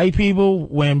 white people,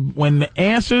 when the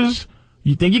answers,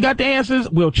 you think you got the answers,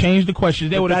 we'll change the questions.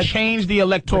 They would have changed the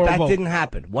electoral vote. But that didn't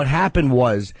happen. What happened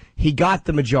was he got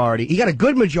the majority. He got a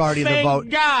good majority of the vote.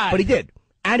 Thank God. But he did.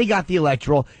 And he got the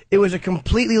electoral. It was a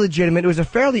completely legitimate. It was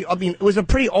it was a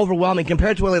pretty overwhelming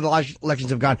compared to where the last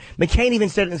elections have gone. McCain even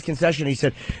said it in his concession. He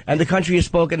said, and the country has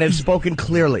spoken. They've spoken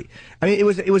clearly. I mean,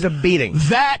 it was a beating.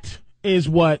 That is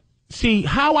what. See,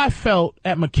 how I felt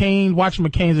at McCain, watching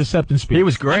McCain's acceptance speech. He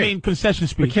was great. I mean, concession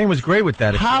speech. McCain was great with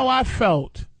that. How I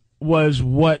felt was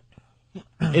what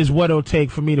it'll take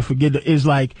for me to forget is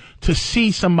like to see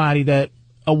somebody that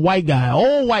a white guy,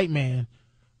 old white man,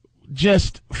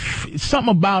 just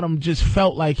something about him just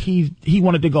felt like he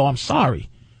wanted to go, I'm sorry.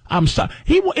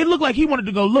 It looked like he wanted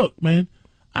to go, look, man,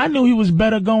 I knew he was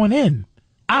better going in.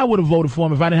 I would have voted for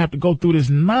him if I didn't have to go through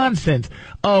this nonsense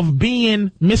of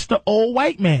being Mr. Old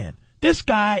White Man. This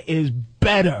guy is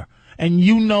better. And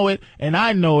you know it, and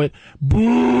I know it.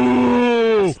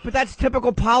 Boo! But that's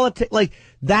typical politics. Like,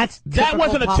 that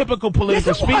wasn't a typical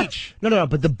political speech. No.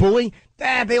 But the booing,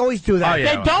 they always do that. Oh,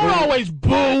 yeah. They don't always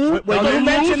boo. When you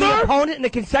mention the opponent in the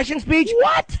concession speech,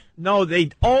 what? No, they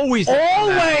always.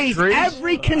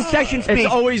 Every concession speech.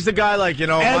 It's always the guy like,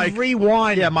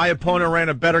 everyone. Yeah, my opponent ran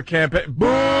a better campaign. Boo!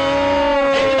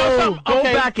 Go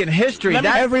back in history.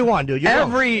 Everyone, dude.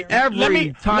 Every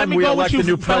time we elect a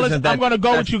new president, I'm going to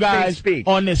go with you guys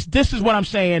on this. This is what I'm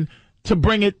saying to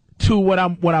bring it to what I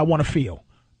want to feel.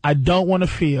 I don't want to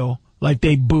feel like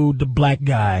they booed the black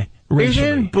guy racially.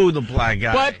 They didn't boo the black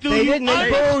guy. But do you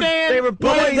understand? They were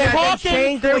booing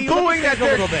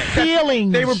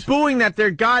They were booing that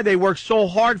their guy they worked so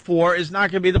hard for is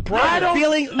not going to be the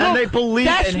president. And they believe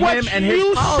in him and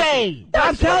his policy.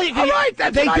 I'm telling you. All right,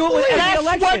 that's what I believe.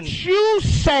 That's what you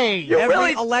say.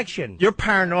 Every election. Your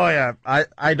paranoia,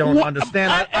 I don't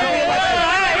understand that.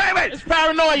 Wait. It's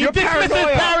paranoia. You dismiss it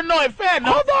as paranoia. Fair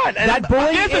enough. Hold on. That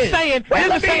bullying There's a saying.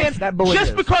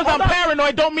 Just because I'm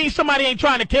paranoid don't mean somebody ain't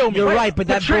trying to kill me. You're right, but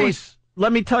that Patrice,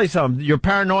 let me tell you something. You're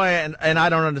paranoia, and I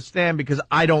don't understand because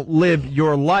I don't live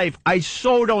your life. I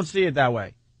so don't see it that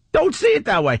way. Don't see it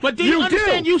that way. But do you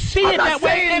understand? You see it that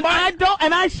way, and I don't,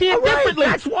 and I see it differently.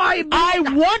 That's why I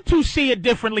want to see it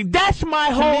differently. That's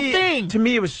my whole thing. To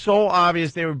me, it was so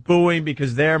obvious they were booing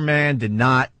because their man did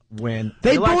not win.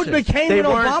 They booed McCain when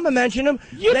Obama mentioned him.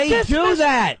 They do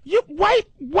that. You white.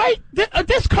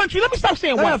 This country. Let me stop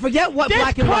saying white. No, forget what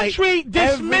black and white. This country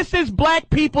dismisses black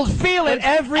people's feelings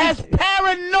as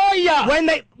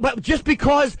paranoia. But just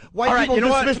because white people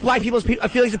dismiss black people's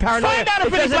feelings of paranoia, find out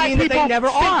if it's black people they never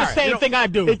think are. The same thing I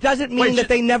do. It doesn't mean that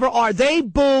they never are. They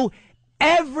boo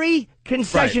every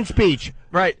concession speach.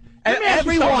 Right.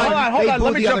 Everyone. Hold on.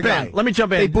 Let me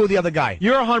jump in. They boo the other guy.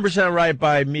 You're 100% right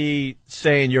by me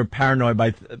saying you're paranoid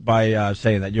by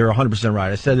saying that. You're 100%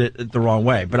 right. I said it the wrong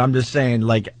way. But I'm just saying,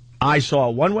 like, I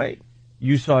saw it one way,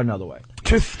 you saw it another way.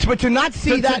 But to not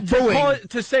see that booing.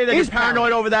 To say that you're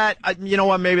paranoid over that, you know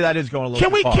what, maybe that is going a little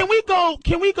too far. Can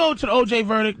we go to the OJ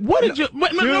verdict? What did you...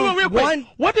 No, real quick.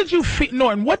 What did you feel...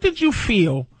 Norton, what did you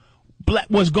feel...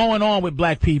 was going on with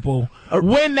black people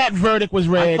when that verdict was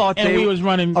read we was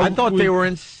running. I thought they were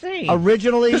insane.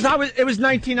 Originally, because it was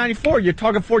 1994. You're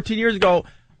talking 14 years ago.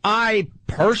 I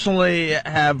personally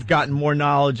have gotten more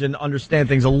knowledge and understand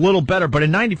things a little better. But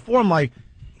in '94, I'm like,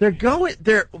 they're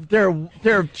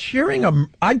cheering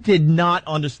them. I did not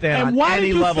understand on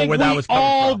any level where that was coming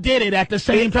from. All did it at the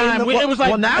same time. It was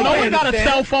like no one got a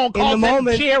cell phone call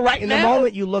to cheer right now. In the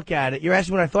moment you look at it, you're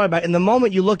asking what I thought about it. In the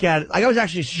moment you look at it, I was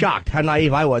actually shocked how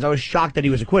naive I was. I was shocked that he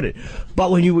was acquitted.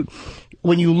 But when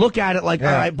when you look at it like, all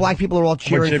right, black people are all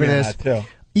cheering for this.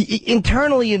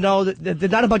 Internally, you know,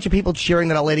 there's not a bunch of people cheering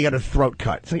that a lady got her throat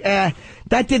cut. It's like,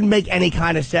 that didn't make any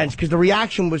kind of sense because the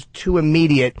reaction was too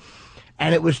immediate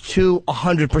and it was too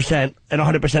 100% and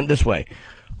 100% this way.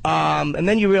 And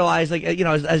then you realize, like, you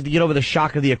know, as you get over the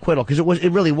shock of the acquittal, because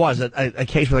it really was a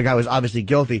case where the guy was obviously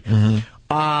guilty.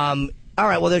 All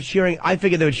right, well, they're cheering. I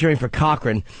figured they were cheering for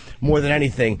Cochran more than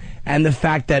anything. And the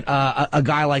fact that a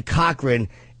guy like Cochran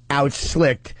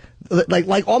outslicked,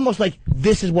 like almost like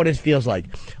this is what it feels like.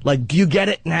 Like, do you get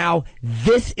it now?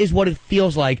 This is what it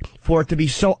feels like for it to be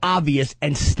so obvious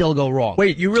and still go wrong.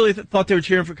 Wait, you really thought they were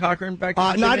cheering for Cochran back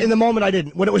then? Not in the moment, I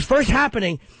didn't. When it was first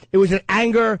happening, it was an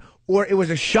anger or it was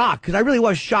a shock, because I really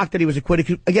was shocked that he was acquitted.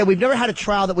 'Cause, again, we've never had a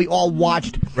trial that we all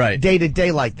watched day to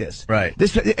day like this.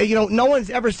 This, you know, no one's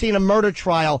ever seen a murder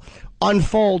trial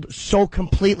unfold so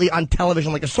completely on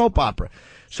television like a soap opera.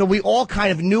 So we all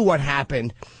kind of knew what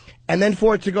happened. And then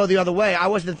for it to go the other way, I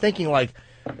wasn't thinking like,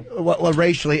 well,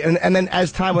 racially. And then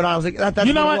as time went on, I was like, that's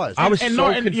you know what it what? was. I was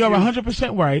so confused. You're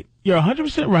 100% right. You're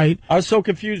 100% right. I was so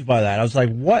confused by that. I was like,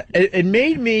 what? It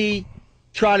made me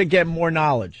try to get more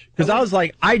knowledge. Because I was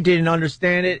like, I didn't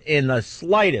understand it in the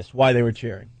slightest why they were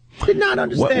cheering. Did not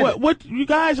understand it. What you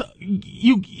guys,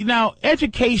 now,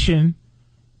 education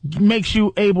makes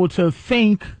you able to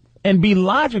think and be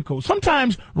logical.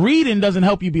 Sometimes reading doesn't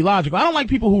help you be logical. I don't like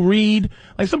people who read.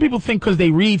 Like, some people think because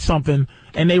they read something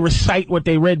and they recite what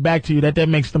they read back to you that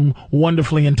makes them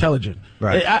wonderfully intelligent.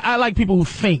 Right. I like people who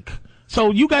think. So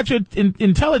you got your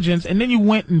intelligence and then you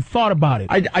went and thought about it.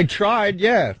 I tried,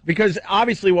 yeah. Because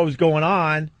obviously what was going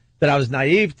on that I was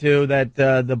naive to, that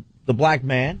the black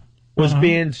man was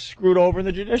being screwed over in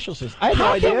the judicial system. I had no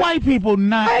idea. How can white people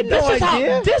not? I had no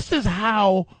idea. This is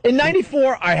how. In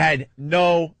 '94, I had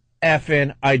no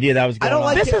effing idea that was going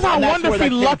on. This is how wonderfully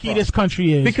lucky this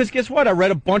country is. Because guess what? I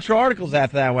read a bunch of articles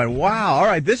after that. I went, wow, all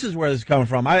right, this is where this is coming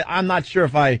from. I'm not sure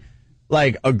if I,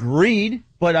 like, agreed,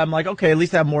 but I'm like, okay, at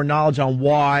least I have more knowledge on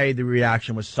why the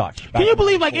reaction was such. Can you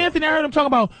believe, like, Anthony, I heard him talk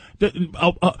about,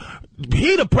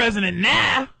 he the president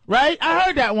now, right? I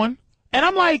heard that one. And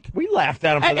I'm like... We laughed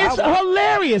at him for that one. It's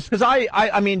hilarious. Because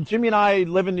I mean, Jimmy and I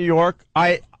live in New York.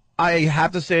 I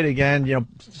have to say it again, you know,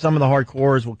 some of the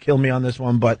hardcores will kill me on this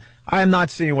one, but I am not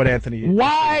seeing what Anthony is.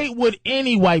 Why would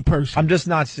any white person... I'm just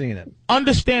not seeing it.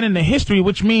 Understanding the history,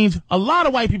 which means a lot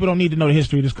of white people don't need to know the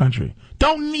history of this country.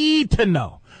 Don't need to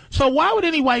know. So why would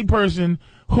any white person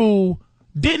who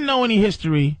didn't know any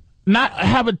history not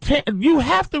have you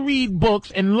have to read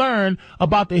books and learn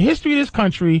about the history of this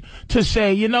country to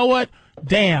say, you know what?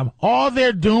 Damn, all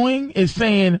they're doing is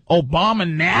saying Obama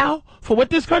now for what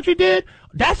this country did?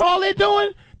 That's all they're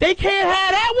doing? They can't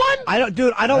have that one?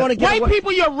 I don't want to get white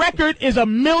people, your record is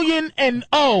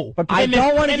 1,000,000. But I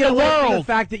don't want to get away from the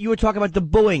fact that you were talking about the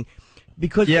booing.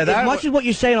 Because as much as what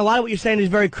you're saying, a lot of what you're saying is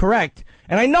very correct.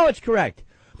 And I know it's correct.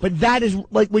 But that is,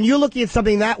 like, when you're looking at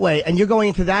something that way and you're going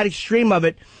into that extreme of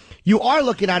it, you are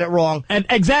looking at it wrong. And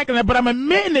exactly, but I'm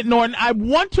admitting it, Norton. I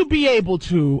want to be able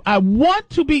to.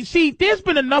 See, there's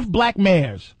been enough black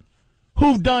mayors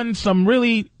who've done some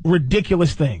really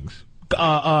ridiculous things.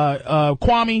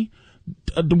 Kwame,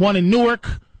 the one in Newark.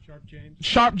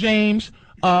 Sharp James.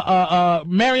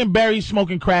 Marion Barry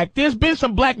smoking crack. There's been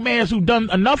some black mayors who've done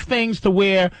enough things to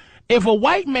where if a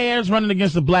white mayor's running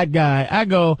against a black guy, I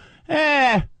go,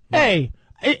 hey.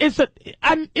 It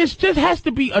just has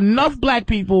to be enough black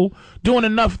people doing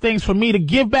enough things for me to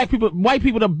give white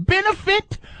people the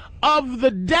benefit of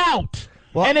the doubt.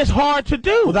 Well, and it's hard to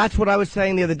do. Well, that's what I was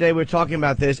saying the other day. We were talking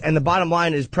about this, and the bottom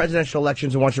line is presidential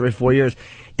elections are once every 4 years.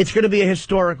 It's going to be a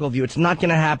historical view. It's not going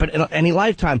to happen in any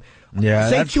lifetime. Yeah,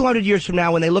 say 200 years from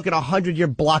now when they look at a 100-year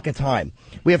block of time.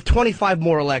 We have 25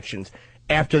 more elections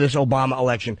after this Obama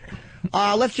election.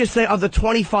 Let's just say of the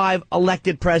 25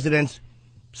 elected presidents,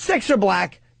 6 are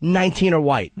black, 19 are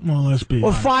white. Well, let's be.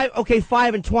 Or 5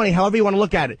 and 20, however you want to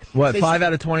look at it. What, 5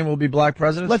 out of 20 will be black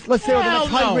presidents? Let's say over the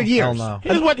next 100 years. Hell no.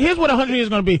 Here's what 100 years is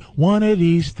going to be. One of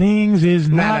these things is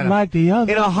not like the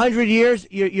other. In 100 years,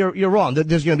 you're wrong.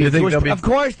 There's going to be a Jewish president. Of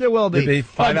course there will be.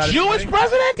 A Jewish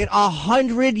president? In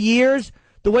 100 years,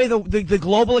 the way the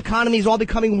global economy is all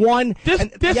becoming one.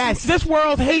 This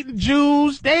world hating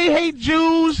Jews. They hate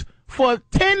Jews for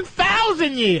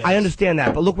 10,000 years. I understand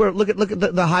that, but look at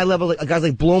the high level guys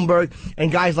like Bloomberg and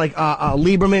guys like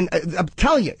Lieberman. I'm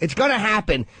telling you, it's going to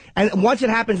happen. And once it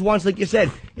happens once, like you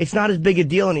said, it's not as big a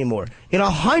deal anymore. In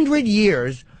 100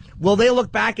 years, will they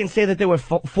look back and say that there were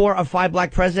 4 or 5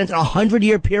 black presidents in a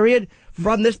 100-year period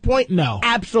from this point? No.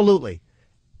 Absolutely.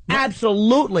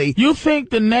 Absolutely. You think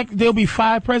there'll be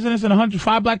 5 presidents in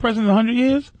 5 black presidents in 100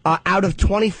 years? Out of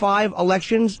 25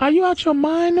 elections? Are you out your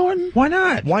mind, Norton? Why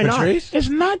not? Why not? Patrice? It's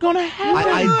not going to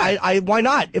happen. Why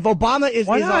not? If Obama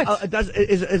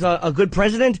is a good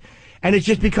president, and it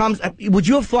just becomes, would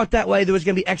you have thought that way? There was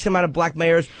going to be X amount of black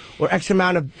mayors, or X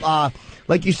amount of,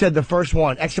 like you said, the first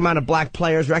one, X amount of black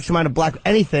players, or X amount of black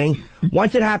anything.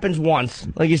 Once it happens once,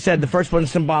 like you said, the first one's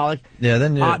symbolic. Yeah,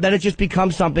 then it just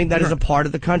becomes something that is a part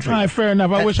of the country. All right, fair enough.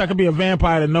 I wish I could be a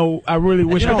vampire to know. I really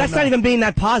wish. That's not even being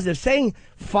that positive. Saying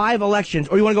 5 elections,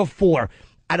 or you want to go 4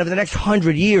 out of the next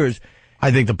 100 years. I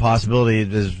think the possibility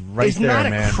is right there,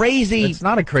 man. It's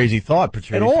not a crazy thought,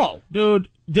 Patrice. At all. Dude,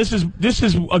 this is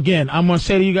again, I'm going to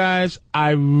say to you guys,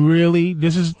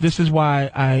 this is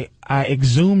why I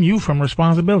exhume you from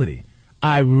responsibility.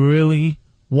 I really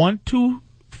want to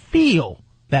feel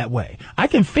that way. I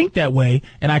can think that way,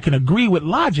 and I can agree with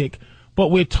logic, but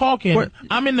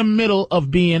I'm in the middle of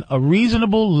being a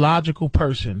reasonable, logical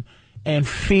person and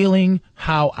feeling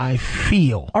how I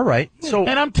feel. All right. And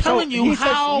I'm telling you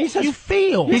how you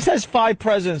feel. He says 5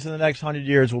 presidents in the next 100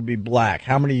 years will be black.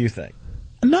 How many do you think?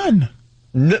 None.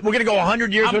 We're going to go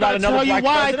 100 years without another black president? I'm going to tell you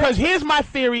why, because here's my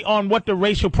theory on what the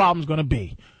racial problem is going to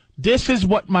be. This is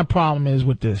what my problem is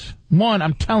with this. One,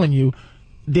 I'm telling you,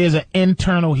 there's an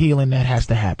internal healing that has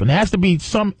to happen. There has to be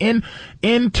some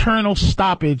internal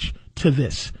stoppage to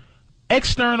this.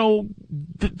 External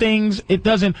things, it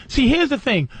doesn't. See, here's the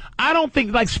thing. I don't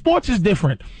think, like, sports is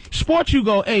different. Sports, you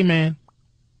go, hey, man,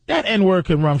 that N-word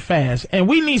can run fast, and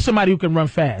we need somebody who can run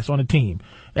fast on the team.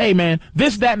 Hey, man,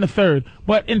 this, that, and the third.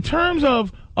 But in terms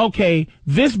of, okay,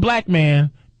 this black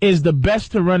man is the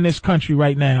best to run this country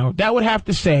right now, that would have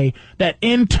to say that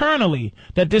internally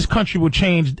that this country will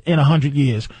change in 100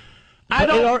 years. I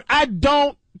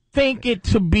don't think it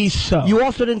to be so. You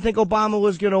also didn't think Obama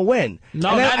was going to win.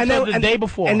 No, not until the day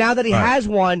before. And now that he has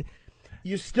won,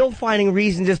 you're still finding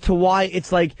reasons as to why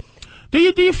it's like. Do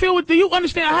you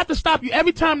understand? I have to stop you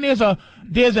every time there's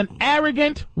an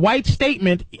arrogant white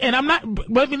statement, and I'm not.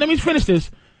 Let me finish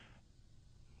this.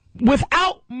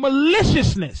 Without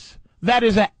maliciousness, that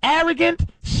is an arrogant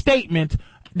statement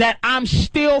that I'm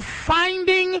still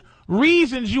finding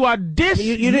reasons you are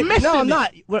dismissing. No, I'm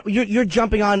not. You're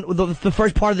jumping on the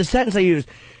first part of the sentence I used,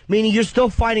 meaning you're still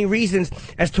finding reasons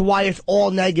as to why it's all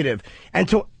negative.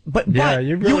 You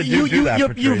really do that,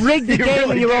 Patrice. You rigged the game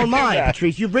really in your own mind, that.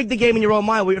 Patrice. You've rigged the game in your own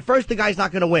mind. Where first, the guy's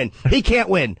not going to win. He can't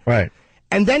win. Right.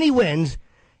 And then he wins,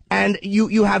 and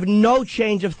you have no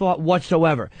change of thought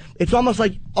whatsoever. It's almost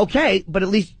like, okay, but at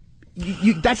least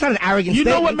that's not an arrogant statement. You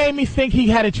know what made me think he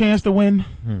had a chance to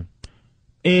win?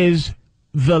 Is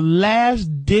the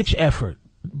last-ditch effort.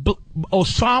 Barack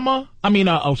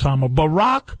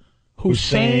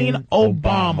Hussein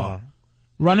Obama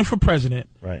running for president.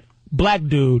 Right. Black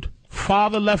dude.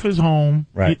 Father left his home.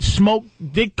 Right. Smoked,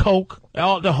 did coke,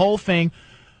 the whole thing.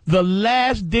 The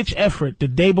last-ditch effort the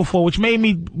day before, what made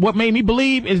me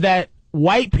believe is that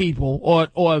white people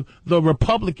or the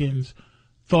Republicans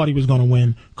thought he was going to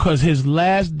win because his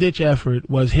last-ditch effort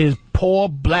was his poor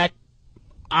black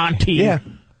auntie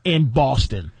in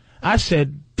Boston. I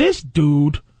said, this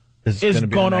dude is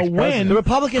going to win. The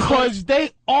Republicans, because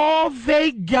all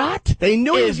they got. They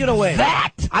knew he was going to win.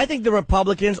 That I think the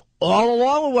Republicans all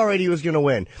along were worried he was going to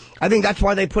win. I think that's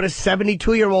why they put a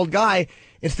 72-year-old guy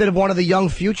instead of one of the young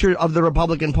future of the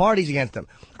Republican parties against him.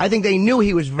 I think they knew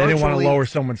he was virtually. They didn't want to lower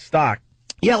someone's stock.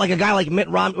 Yeah, like a guy like Mitt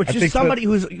Romney, which is somebody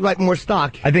who's like more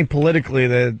stock. I think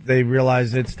politically they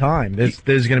realize it's time. There's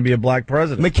going to be a black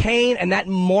president. McCain and that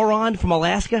moron from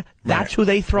Alaska, that's who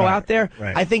they throw out there.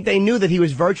 Right. I think they knew that he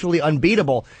was virtually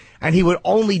unbeatable, and he would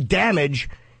only damage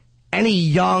any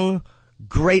young,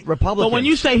 great Republican. But when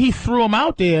you say he threw him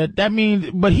out there, that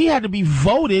means, but he had to be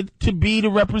voted to be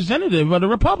the representative of the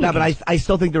Republicans. No, but I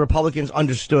still think the Republicans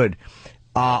understood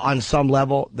on some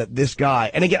level that this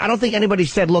guy, and again, I don't think anybody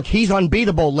said, look, he's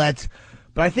unbeatable, but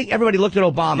I think everybody looked at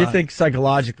Obama. You think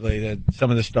psychologically that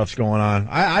some of this stuff's going on?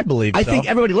 I believe I think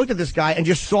everybody looked at this guy and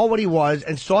just saw what he was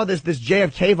and saw this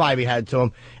JFK vibe he had to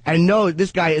him and know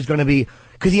this guy is going to be,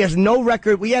 because he has no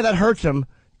record. Well, yeah, that hurts him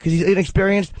because he's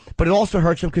inexperienced, but it also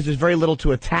hurts him because there's very little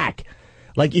to attack.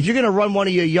 Like, if you're going to run one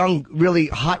of your young, really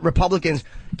hot Republicans,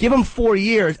 give him 4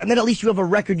 years, and then at least you have a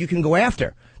record you can go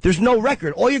after. There's no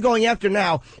record. All you're going after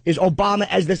now is Obama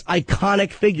as this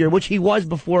iconic figure, which he was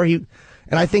before and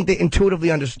I think they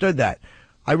intuitively understood that.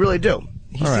 I really do.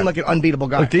 He seemed like an unbeatable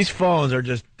guy. Look, these phones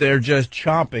they're just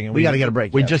chomping. And we got to get a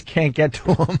break. We just can't get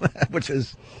to them,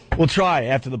 we'll try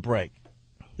after the break.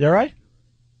 You all right?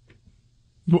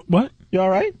 What? You all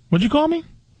right? What'd you call me?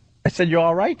 I said, you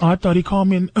all right? Oh, I thought he called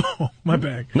me. Oh, my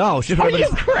bag. No, it's just what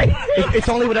everybody's. It's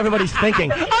only what everybody's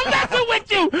thinking. I'm messing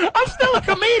with you. I'm still a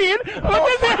comedian.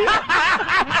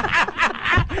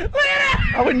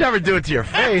 I would never do it to your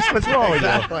face. What's wrong with you?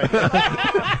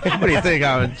 What do you think?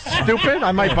 I'm stupid?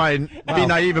 I might be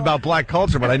naive about black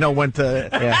culture, but I know when to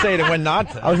say it and when not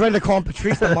to. I was ready to call him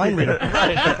Patrice the mind reader.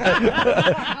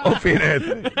 Opie and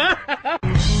Anthony.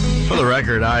 For the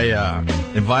record, I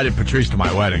invited Patrice to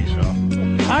my wedding, so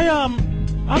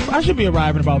I should be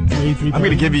arriving about 3:30. I'm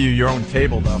going to give you your own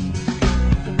table, though.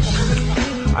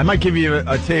 I might give you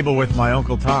a table with my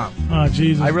Uncle Tom. Oh,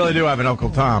 Jesus. I really do have an Uncle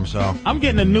Tom, so. I'm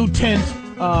getting a new tent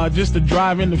just to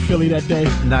drive into Philly that day.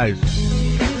 Nice.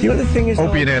 You know the thing is,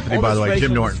 Opie and Anthony, by the way,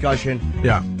 Jim Norton. Discussion.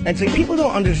 Yeah. And so people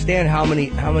don't understand how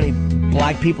many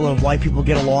black people and white people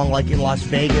get along, like in Las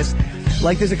Vegas.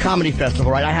 Like there's a comedy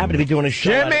festival, right? I happen to be doing a show.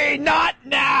 Jimmy, not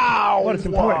now! Well, it's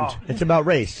important. It's about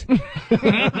race.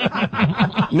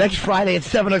 Next Friday at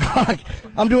 7 o'clock,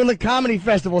 I'm doing the comedy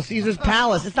festival, Caesar's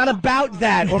Palace. It's not about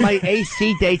that or my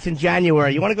AC dates in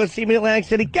January. You want to go see me in Atlantic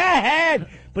City? Go ahead!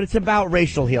 But it's about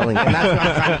racial healing, and that's what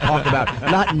I'm trying to talk about.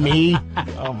 Not me.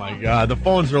 Oh, my God. The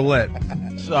phones are lit.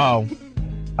 So,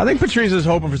 I think Patrice is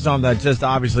hoping for something that just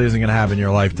obviously isn't going to happen in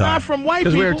your lifetime. Not from white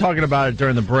people. Because we were talking about it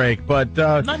during the break, but...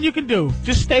 nothing you can do.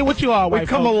 Just stay what you are, white We've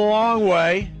come a long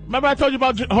way. Remember I told you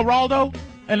about Geraldo?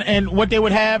 And what they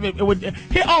would have? It would.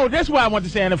 That's what I wanted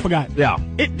to say and I forgot. Yeah.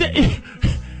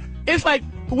 It's like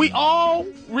we all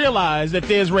realize that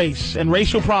there's race and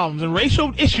racial problems and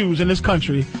racial issues in this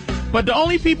country. But the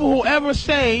only people who ever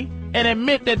say and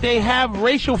admit that they have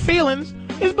racial feelings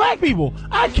is black people.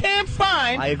 I can't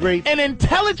find an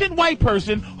intelligent white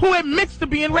person who admits to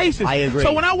being racist. I agree.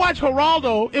 So when I watch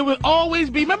Geraldo, it would always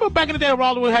be, remember back in the day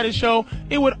Geraldo had his show,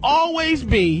 it would always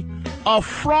be a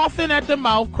frothing at the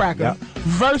mouth cracker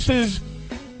versus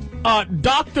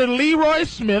Dr. Leroy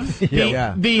Smith,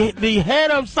 the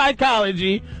head of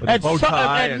psychology at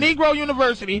Negro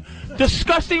University,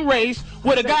 discussing race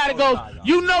with a guy that goes,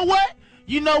 you know what?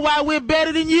 You know why we're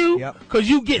better than you? Because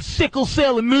you get sickle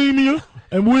cell anemia.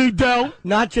 And we don't.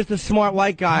 Not just a smart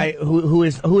white guy who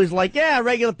is like, yeah, a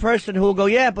regular person who will go,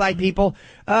 yeah, black people.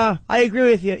 I agree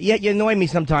with you. Yet you annoy me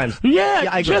sometimes. Yeah,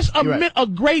 I agree. just admit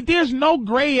there's no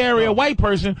gray area white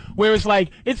person where it's like,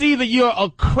 it's either you're a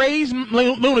crazed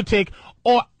lunatic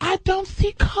or I don't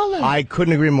see color. I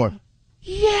couldn't agree more.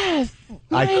 Yes.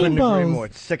 I couldn't agree more.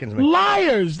 It sickens me.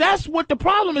 Liars. That's what the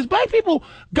problem is. Black people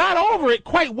got over it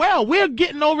quite well. We're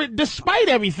getting over it despite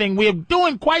everything. We're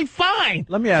doing quite fine.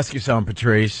 Let me ask you something,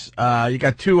 Patrice. You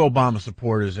got two Obama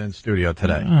supporters in studio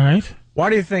today. All right.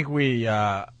 Why do you think we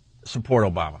support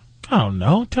Obama? I don't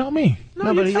know. Tell me.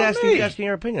 No, but he's asking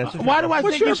your opinion. Why do I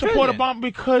think you support Obama?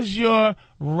 Because you're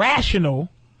rational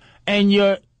and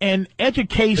you're in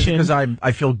education. Because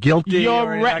I feel guilty. No,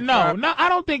 I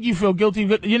don't think you feel guilty.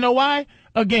 You know why?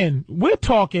 Again, we're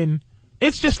talking.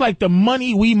 It's just like the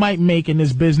money we might make in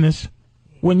this business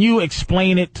when you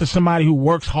explain it to somebody who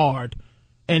works hard.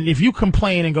 And if you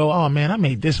complain and go, oh, man, I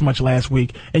made this much last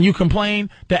week, and you complain,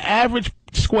 the average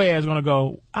square is going to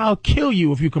go, I'll kill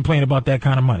you if you complain about that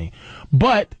kind of money.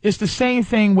 But it's the same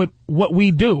thing with what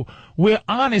we do. We're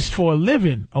honest for a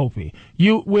living, Opie.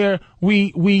 We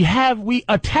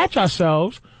attach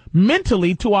ourselves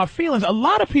mentally to our feelings. A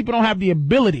lot of people don't have the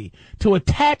ability to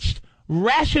attach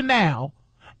rationale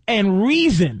and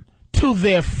reason to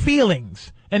their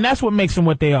feelings. And that's what makes them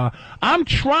what they are. I'm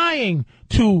trying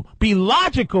to be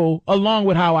logical along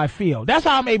with how I feel. That's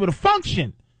how I'm able to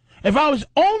function. If I was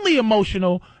only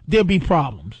emotional, there'd be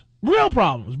problems. Real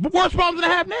problems. But worse problems than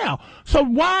I have now. So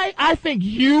why I think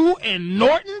you and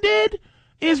Norton did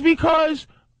is because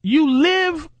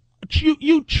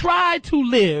you try to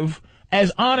live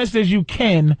as honest as you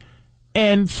can.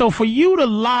 And so for you to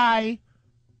lie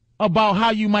about how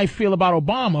you might feel about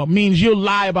Obama means you'll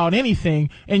lie about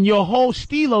anything, and your whole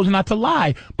stilo is not to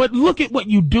lie. But look at what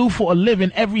you do for a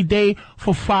living every day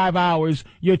for 5 hours.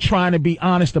 You're trying to be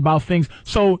honest about things.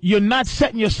 So you're not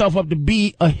setting yourself up to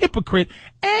be a hypocrite,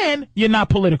 and you're not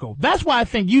political. That's why I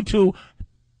think you two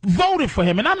voted for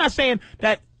him. And I'm not saying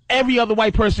that every other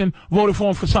white person voted for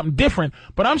him for something different,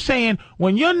 but I'm saying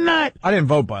when you're not... I didn't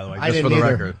vote, by the way, just for the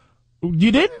record.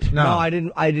 You didn't? No, I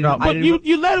didn't. No, but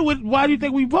you led it with, why do you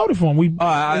think we voted for him? He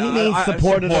means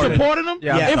supported him. Supported him?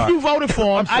 Yeah. If you voted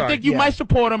for him, I think you might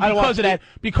support him because of that,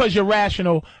 because you're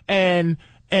rational and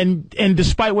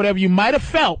despite whatever you might have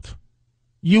felt,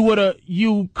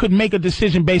 you could make a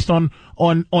decision based on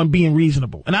being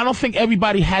reasonable. And I don't think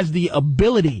everybody has the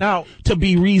ability to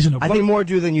be reasonable. I think more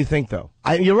do than you think, though.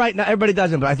 You're right. Not everybody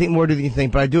doesn't, but I think more do than you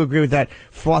think. But I do agree with that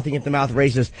frothing at the mouth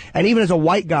racist. And even as a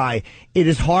white guy, it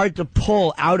is hard to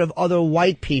pull out of other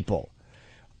white people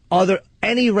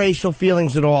any racial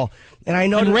feelings at all. And I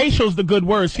know racial's the good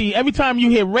word. See, every time you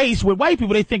hear race with white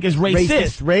people, they think it's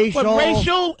racist. Racial. But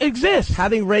racial exists.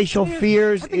 Having racial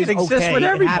fears is exists with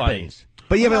everybody. It happens.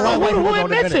 But yeah, but a lot of white people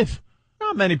don't admit it.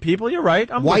 Not many people. You're right.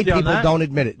 White people don't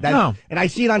admit it. No. And I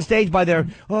see it on stage by their,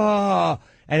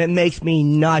 and it makes me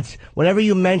nuts. Whenever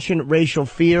you mention racial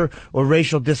fear or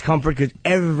racial discomfort, because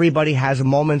everybody has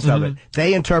moments of it,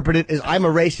 they interpret it as I'm a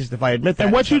racist if I admit that.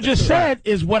 And what you just said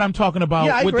is what I'm talking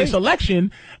about with this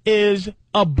election is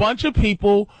a bunch of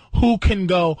people who can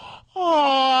go,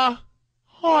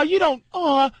 you don't,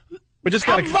 I'm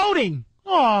voting.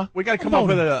 We got to come up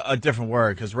with a different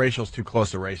word because racial's too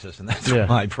close to racist, and that's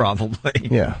why probably.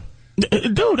 Yeah,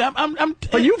 dude,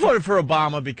 But you voted for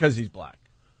Obama because he's black.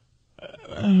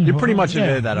 You pretty much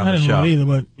admitted that on the show. Either,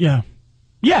 but yeah.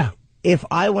 If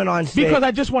I went on stage, because I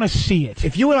just want to see it.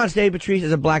 If you went on stage, Patrice,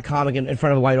 as a black comic in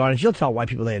front of a white audience, you'll tell white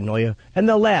people they annoy you, and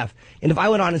they'll laugh. And if I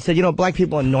went on and said, black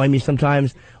people annoy me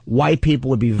sometimes, white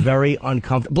people would be very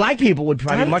uncomfortable. Black people would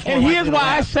probably be much more. And here's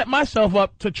why I set myself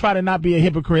up to try to not be a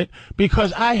hypocrite,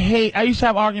 because I used to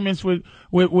have arguments with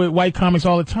white comics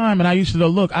all the time, and I used to go,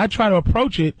 look, I try to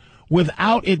approach it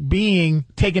without it being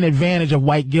taking advantage of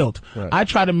white guilt. Right. I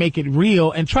try to make it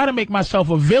real and try to make myself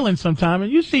a villain sometime.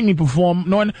 And you see me perform,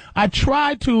 Norton. I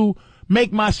try to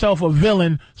make myself a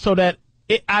villain so that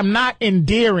I'm not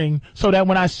endearing, so that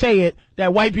when I say it,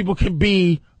 that white people can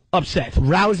be upset.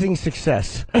 Rousing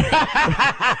success.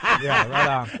 Yeah, right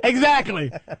on.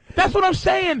 Exactly. That's what I'm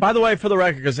saying. By the way, for the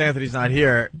record, because Anthony's not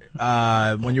here,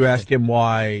 when you ask him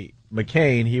why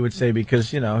McCain, he would say because,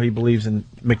 he believes in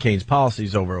McCain's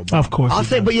policies over Obama. Of course. I'll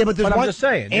say, but there's one. I'm just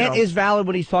saying. Ant is valid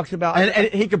when he talks about.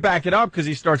 And he could back it up because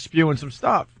he starts spewing some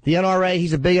stuff. The NRA,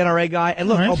 he's a big NRA guy. And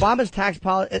look, Obama's tax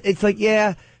policy, it's like,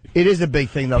 it is a big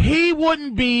thing, though. He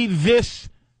wouldn't be this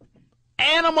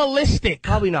animalistic.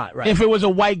 Probably not, right. If it was a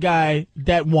white guy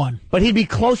that won. But he'd be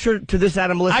closer to this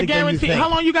animalistic I guarantee. than you think. How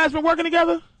long you guys been working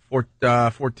together?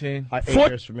 14. 8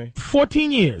 years for me.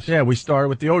 14 years. Yeah, we started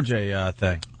with the OJ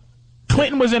thing.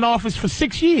 Clinton was in office for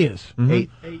 6 years.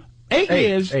 Mm-hmm. 8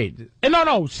 years. 8.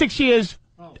 No, 6 years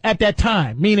at that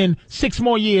time, meaning 6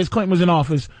 more years Clinton was in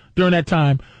office during that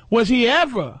time. Was he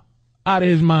ever out of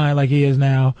his mind like he is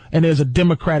now, and there's a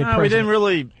Democratic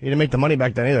president? He didn't make the money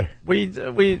back then either.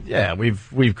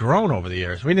 We've grown over the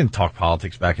years. We didn't talk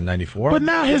politics back in '94. But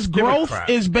now his growth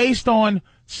is based on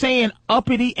saying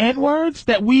uppity N-words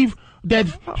that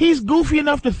he's goofy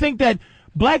enough to think that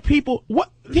black people.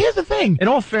 Here's the thing. In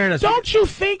all fairness, don't you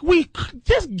think we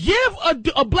just give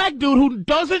a black dude who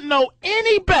doesn't know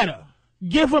any better,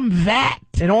 give him that?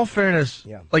 In all fairness,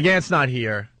 like Ant's not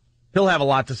here. He'll have a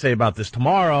lot to say about this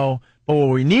tomorrow. But what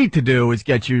we need to do is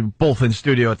get you both in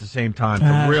studio at the same time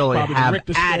to really have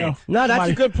at it. No, that's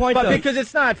a good point, but though. because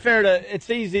it's not fair to. It's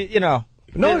easy, No,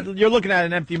 you're looking at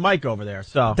an empty mic over there.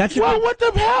 So what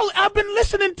the hell? I've been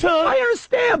listening to. I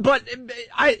understand, but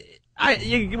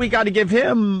we got to give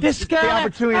him this girl, the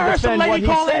opportunity to defend what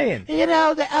he's saying.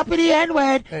 The uppity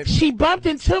N-word, she bumped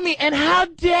into me, and how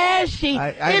dare she?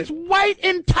 It's white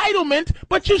entitlement,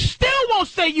 but you still won't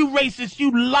say you racist,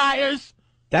 you liars.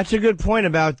 That's a good point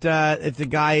about if the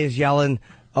guy is yelling,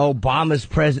 Obama's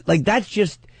president. Like, that's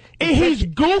just... He's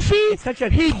goofy. It's such a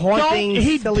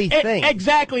taunting, silly thing.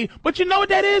 Exactly. But you know what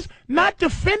that is? Not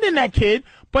defending that kid,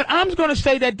 but I'm going to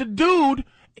say that the dude...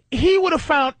 He would have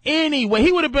found any way.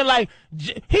 He would have been like,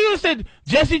 he would have said,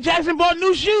 Jesse Jackson bought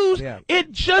new shoes. Yeah.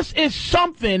 It just is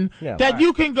something that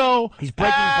you can go, he's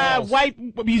breaking balls.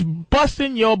 He's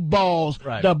busting your balls.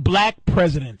 Right. The black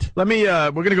president. Let me,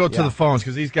 we're going to go to the phones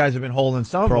because these guys have been holding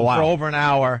some for over an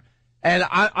hour. And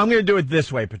I'm going to do it this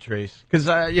way, Patrice, because,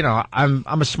 I'm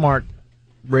a smart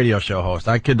radio show host.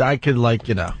 I could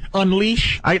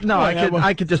unleash.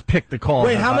 I could just pick the call.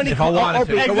 Wait, how many? If I wanted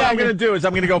to. Exactly. So what I'm going to do is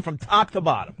I'm going to go from top to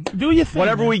bottom. Do you think?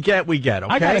 Whatever we get, we get.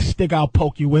 Okay. I got a stick I'll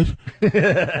poke you with.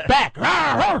 Back.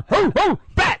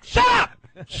 Back. Shut up.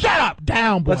 Shut up.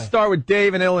 Down, boy. Let's start with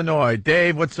Dave in Illinois.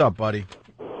 Dave, what's up, buddy?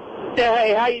 Yeah,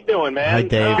 hey, how you doing, man? Hi,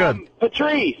 Dave. Good.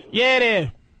 Patrice. Yeah, it is.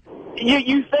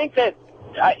 You think that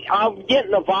I'm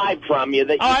getting a vibe from you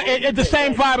that it's the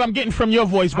same vibe I'm getting from your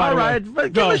voice, by the way. All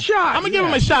right, give him a shot. I'm gonna give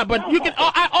him a shot, but you can.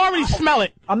 I already smell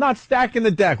it. I'm not stacking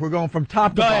the deck. We're going from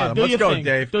top to bottom. Let's go,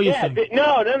 Dave. Do your thing.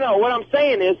 No. What I'm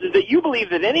saying is that you believe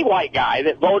that any white guy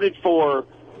that voted for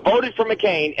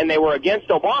McCain and they were against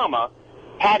Obama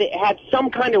had some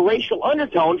kind of racial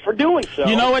undertone for doing so.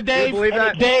 You know what, Dave?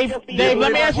 Dave,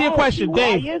 let me ask you a question.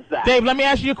 Dave, let me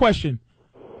ask you a question.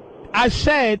 I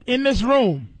said in this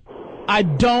room, I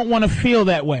don't want to feel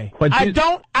that way. But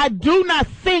I do not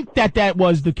think that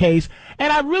was the case,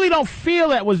 and I really don't feel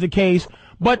that was the case.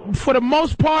 But for the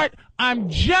most part, I'm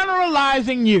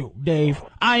generalizing you, Dave.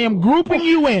 I am grouping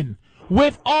you in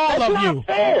with all of you. That's not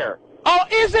fair. Oh,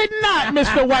 is it not,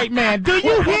 Mr. White Man? Do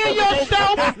you hear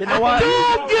yourself? You know what? Do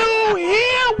you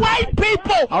hear white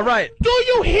people? All right. Do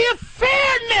you hear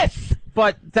fairness?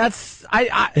 But that's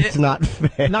it's not fair.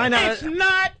 It's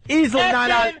not easily 9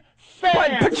 out. Fair.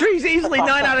 But Patrice, easily 9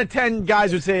 out of 10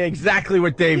 guys would say exactly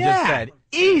what Dave just said.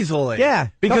 Easily. Yeah.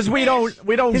 Because we don't.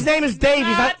 His name is Dave.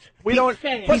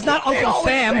 He's not Uncle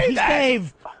Sam. He's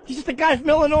Dave. He's just a guy from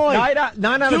Illinois. 9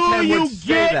 out of 10 would say that.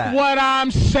 Do you get what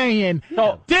I'm saying?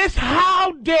 So,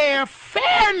 how dare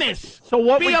fairness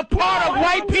be a part of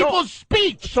white people's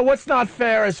speech? So what's not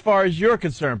fair as far as you're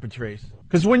concerned, Patrice?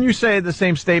 Because when you say the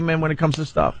same statement when it comes to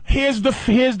stuff. Here's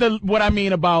the what I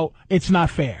mean about it's not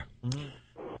fair. Mm-hmm.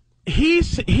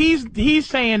 He's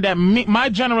saying that my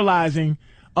generalizing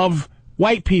of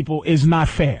white people is not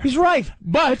fair. He's right.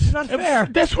 But it's not fair.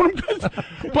 That's what I'm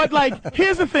But like,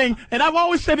 here's the thing, and I've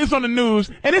always said this on the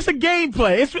news, and it's a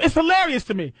gameplay. It's hilarious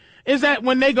to me. Is that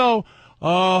when they go,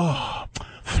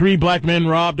 3 black men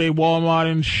robbed a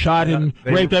Walmart and shot and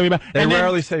raped everybody. They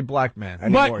rarely say black man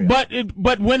anymore.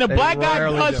 But when a black guy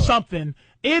does something,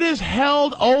 it is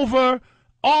held over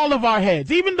all of our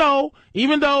heads. Even though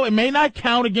it may not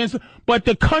count against, but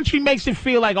the country makes it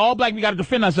feel like all black, we got to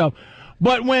defend ourselves.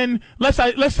 But when let's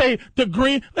say Gary, the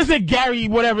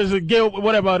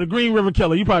Green River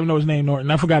Killer, you probably know his name, Norton.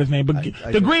 I forgot his name, but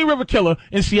the Green River Killer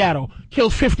in Seattle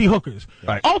killed 50 hookers.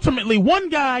 Right. Ultimately, one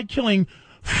guy killing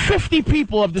 50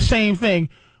 people of the same thing.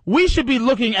 We should be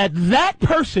looking at that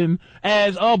person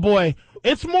as, oh boy,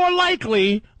 it's more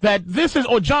likely that this is,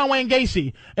 or John Wayne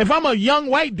Gacy. If I'm a young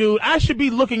white dude, I should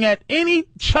be looking at any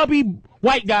chubby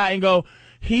white guy and go,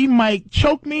 he might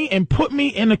choke me and put me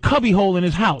in a cubbyhole in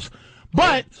his house.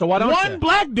 But so why don't one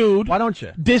black dude, why don't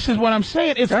you? This is what I'm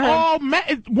saying. It's all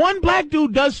one black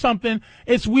dude does something.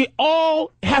 We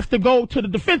all have to go to the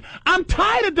defense. I'm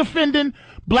tired of defending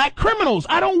black criminals.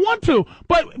 I don't want to.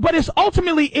 But it's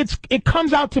ultimately it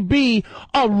comes out to be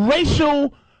a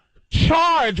racial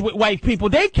charge with white people.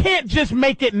 They can't just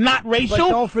make it not racial.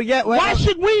 But don't forget. Why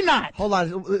should we not? Hold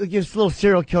on. Give us a little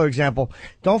serial killer example.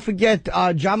 Don't forget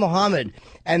John Muhammad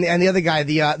and the other guy,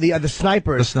 the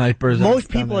snipers. The snipers. Most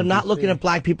people are not looking at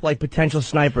black people like potential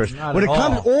snipers. Not when at it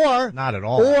comes, all. Not at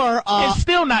all. Or it's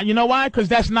still not. You know why? Because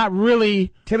that's not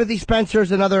really. Timothy Spencer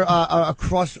is another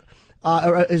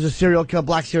is a serial killer,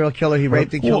 black serial killer. He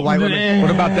raped and killed white women.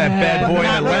 What about that bad boy in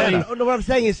Atlanta? No, what I'm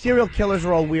saying is serial killers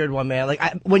are a weird one, man. Like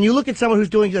when you look at someone who's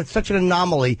doing such an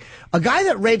anomaly, a guy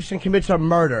that rapes and commits a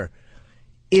murder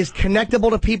is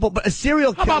connectable to people, but a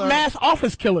serial killer. How about mass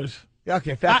office killers?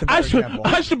 Okay, that's a better example.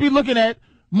 I should be looking at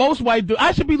most white dudes.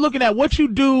 I should be looking at what you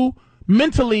do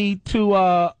mentally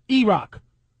to E-Rock.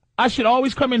 I should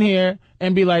always come in here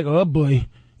and be like, oh boy,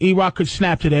 E-Rock could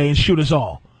snap today and shoot us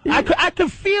all. I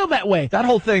could feel that way. That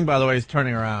whole thing, by the way, is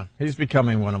turning around. He's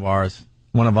becoming one of ours.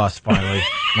 One of us, finally.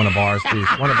 One of ours, geez.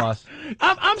 One of us.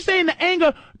 I'm saying the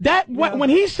anger, when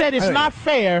he said it's not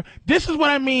fair, this is what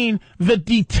I mean, the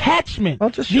detachment,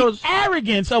 the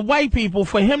arrogance of white people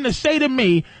for him to say to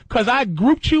me, because I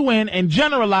grouped you in and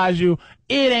generalized you,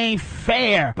 it ain't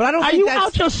fair. But I don't think you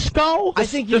out your skull? I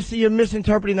think you're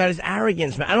misinterpreting that as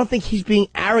arrogance, man. I don't think he's being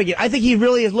arrogant. I think he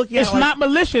really is looking at it It's not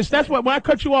malicious. That's what, when I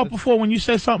cut you off before, when you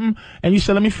said something and you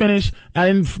said, let me finish, I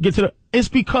didn't get to the, it's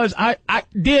because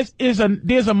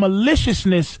there's a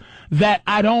maliciousness that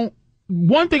I don't,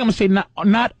 one thing I'm going to say,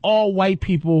 not all white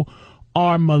people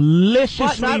are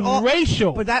maliciously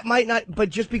racial. But that might not, but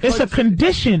just because. It's a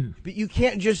condition. But you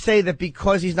can't just say that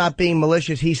because he's not being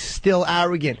malicious, he's still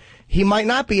arrogant. He might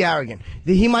not be arrogant.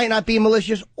 He might not be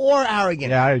malicious or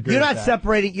arrogant. Yeah, I agree. You're not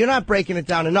separating, you're not breaking it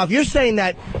down enough. You're saying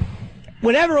that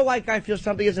whenever a white guy feels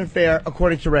something isn't fair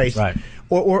according to race, right,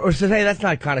 or says, hey, that's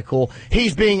not kind of cool,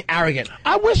 he's being arrogant.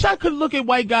 I wish I could look at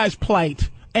white guys' plight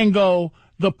and go,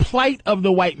 the plight of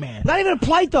the white man. Not even a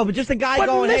plight, though, but just a guy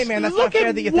going, hey, man, that's not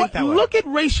fair that you think that way. Look at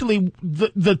racially,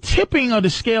 the tipping of the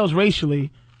scales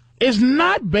racially is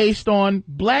not based on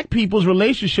black people's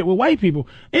relationship with white people.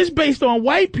 It's based on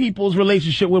white people's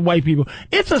relationship with white people.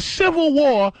 It's a civil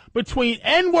war between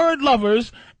N-word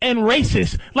lovers and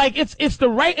racists. Like, it's the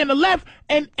right and the left,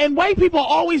 and white people are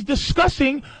always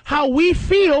discussing how we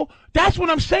feel. That's what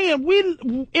I'm saying.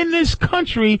 In this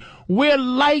country, we're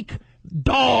like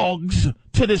dogs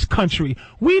to this country.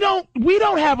 We don't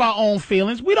have our own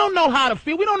feelings. We don't know how to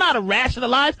feel. We don't know how to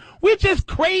rationalize. We're just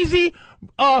crazy.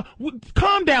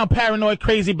 Calm down, paranoid,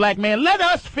 crazy black man. Let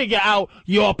us figure out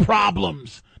your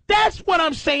problems. That's what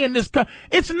I'm saying.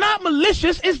 It's not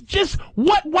malicious. It's just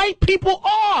what white people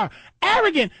are.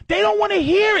 Arrogant. They don't want to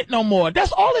hear it no more.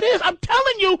 That's all it is. I'm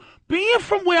telling you, being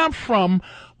from where I'm from,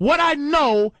 what I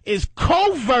know is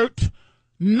covert,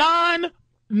 non-aggressive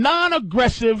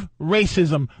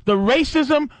racism. The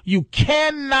racism you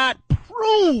cannot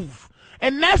prove.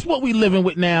 And that's what we living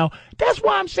with now. That's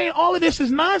why I'm saying all of this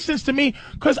is nonsense to me,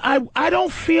 because I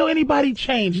don't feel anybody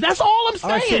change. That's all I'm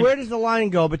saying. All right, so where does the line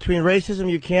go between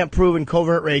racism you can't prove and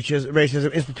covert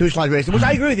racism, institutionalized racism, which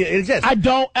I agree with you, it exists. I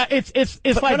don't. It's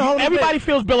like everybody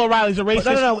feels Bill O'Reilly's a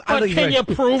racist. But can you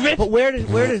prove it? But where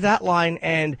does that line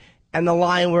end, and the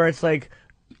line where it's like,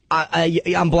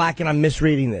 I'm black and I'm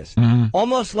misreading this?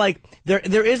 Almost like there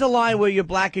is a line where you're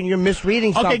black and you're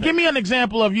misreading something. Okay, give me an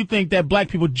example of you think that black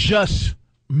people just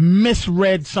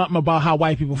misread something about how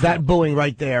white people feel. That booing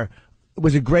right there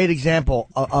was a great example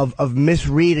of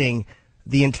misreading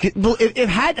the.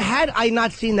 Had I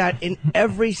not seen that in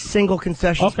every single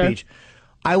concession speech,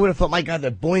 I would have thought, my God,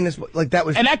 they're booing this like that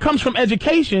was. And that comes from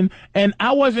education, and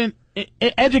I wasn't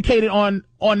educated on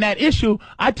that issue.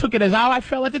 I took it as how I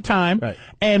felt at the time, right.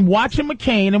 And watching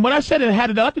McCain, and what I said, it had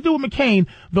a lot to do with McCain.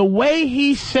 The way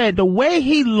he said, the way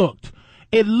he looked,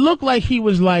 it looked like he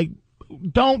was like,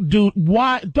 don't do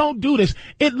this.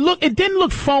 It didn't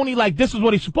look phony like this is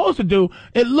what he's supposed to do.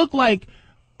 It looked like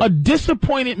a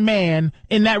disappointed man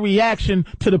in that reaction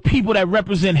to the people that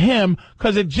represent him,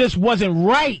 because it just wasn't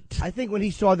right. I think when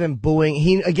he saw them booing,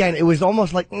 it was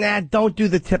almost like, nah, don't do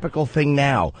the typical thing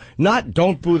now. Not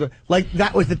don't boo like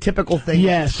that was the typical thing.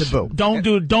 Yes, to boo. Don't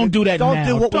do that now. Don't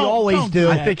do what we always do.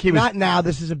 I think he was, not now.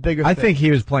 This is a bigger thing. I think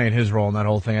he was playing his role in that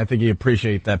whole thing. I think he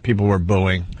appreciated that people were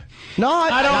booing. No,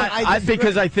 I think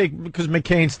because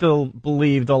McCain still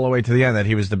believed all the way to the end that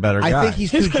he was the better guy. I think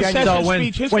he's his too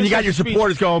genuine. So when you got your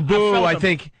supporters going boo, I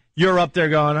think you're up there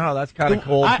going, oh, that's kind of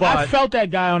cool. I felt that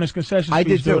guy on his concession speech. I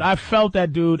did too. Dude. I felt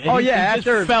that dude. And it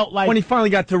just felt like when he finally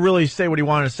got to really say what he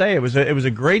wanted to say, it was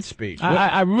a great speech.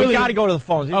 I really we got to go to the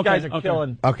phones. These guys are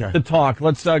killing the talk.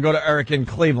 Let's go to Eric in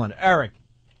Cleveland. Eric.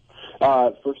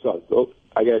 First off,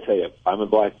 I got to tell you, I'm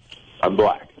black.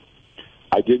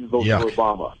 I didn't vote for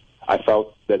Obama. I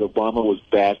felt that Obama was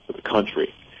bad for the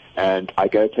country. And I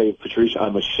got to tell you, Patrice,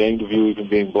 I'm ashamed of you even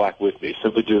being black with me,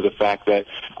 simply due to the fact that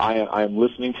I am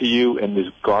listening to you and this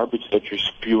garbage that you're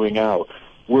spewing out.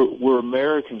 We're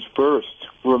Americans first.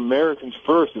 We're Americans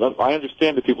first. And I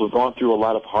understand that people have gone through a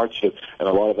lot of hardship and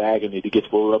a lot of agony to get to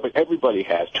where we're at, but everybody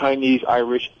has. Chinese,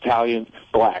 Irish, Italians,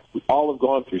 black. We all have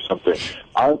gone through something.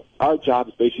 Our job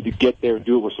is basically to get there and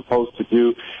do what we're supposed to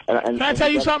do. Can I tell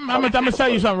you something? I'm going to tell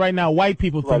you something right now. White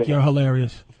people think you're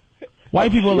hilarious.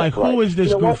 White people are like, who is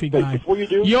this goofy guy?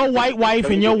 Your white wife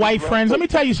and your white friends. Let me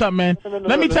tell you something, man.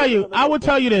 Let me tell you. I will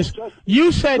tell you this.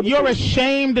 You said you're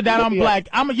ashamed that I'm black.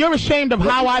 You're ashamed of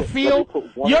how I feel.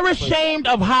 You're ashamed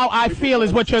of how I feel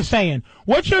is what you're saying.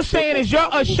 What you're saying is you're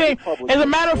ashamed. As a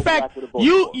matter of fact,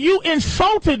 you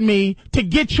insulted me to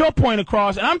get your point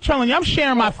across, and I'm telling you, I'm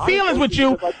sharing my feelings with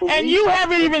you, and you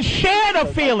haven't even shared a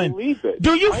feeling.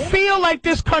 Do you feel like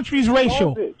this country's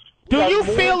racial? Do you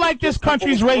feel like this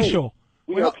country's racial?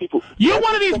 You're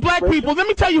one of these black people. Let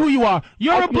me tell you who you are.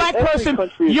 You're a black person.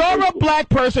 You're a black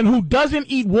person who doesn't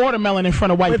eat watermelon in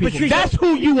front of white people. That's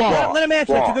who you are. Let him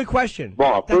answer. It's a good question.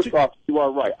 First off, you are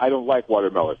right. I don't like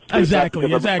watermelon. Exactly.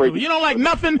 You don't like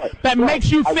nothing that makes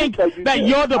you think that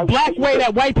you're the black way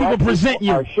that white people present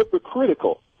you. Are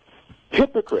hypocritical.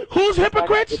 Hypocrites. Who's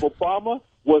hypocrites? If Obama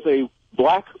was a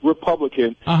black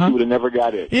Republican, he would have never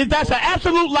got in. That's an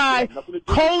absolute lie.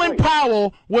 Colin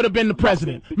Powell would have been the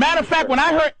president. Matter of fact, when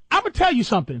I heard, I'm going to tell you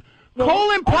something.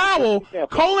 Colin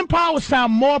Powell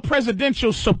sound more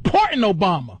presidential supporting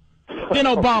Obama than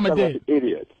Obama did. Like an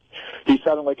idiot. He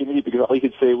sounded like an idiot because all he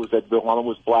could say was that Obama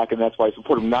was black, and that's why I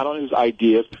support him, not on his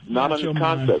ideas, not on his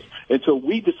concepts. And so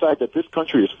we decide that this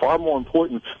country is far more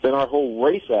important than our whole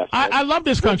race aspect. I love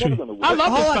this country. I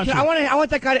love this country. I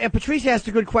want that guy to, Patrice asked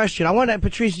a good question.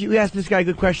 Patrice, you asked this guy a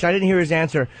good question. I didn't hear his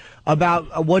answer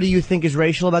about what do you think is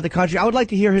racial about the country. I would like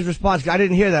to hear his response, because I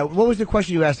didn't hear that. What was the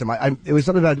question you asked him? It was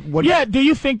something about what... Yeah, do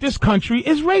you think this country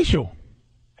is racial?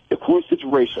 Of course it's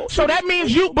racial. So that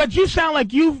means but you sound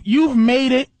like you've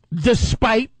made it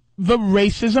despite the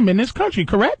racism in this country,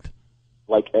 correct?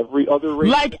 Like every other race.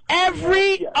 Like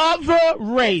every other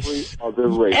race. Every other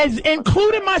race. As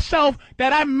including myself,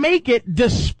 that I make it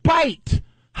despite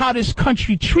how this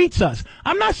country treats us.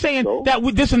 I'm not saying that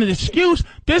this is an excuse.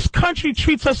 This country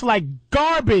treats us like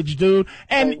garbage, dude.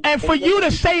 And for you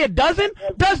to say it doesn't,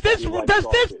 does this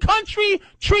country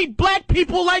treat black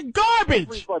people like garbage?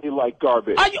 Everybody like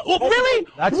garbage. Really?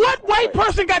 What white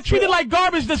person got treated like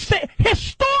garbage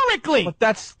historically? But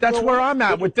that's where I'm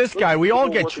at with this guy. We all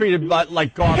get treated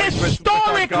like garbage.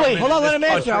 Historically. Hold on, let him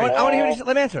answer. I want to hear what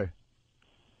let him answer.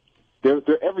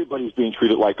 Everybody's being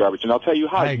treated like garbage, and I'll tell you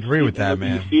how. I agree with that,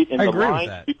 man. I agree with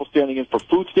that. People standing in for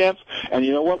food stamps, and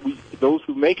you know what? Those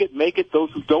who make it, make it.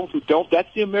 Those who don't.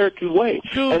 That's the American way.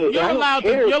 Dude, you're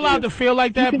allowed to feel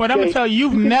like that, but I'm gonna tell you,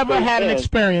 you've never had an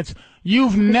experience.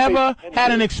 You've never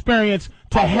had an experience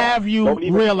to have you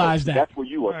realize that. That's where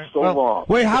you are so wrong.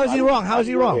 Wait, how is he wrong? How is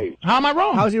he wrong? How am I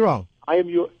wrong? How is he wrong? I'm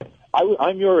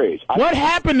your age. What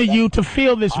happened to you to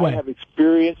feel this way? I have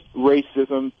experienced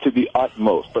racism to the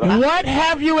utmost. But what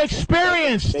have you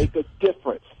experienced? Make a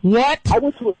difference. What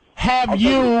have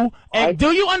you? And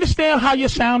do you understand how you're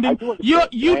sounding?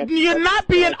 You're not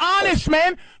being honest,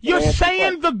 man. You're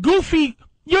saying the goofy.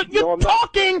 You're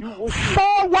talking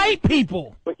for white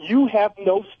people. But you have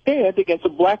no stand against a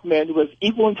black man who has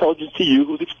equal intelligence to you,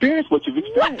 who's experienced what you've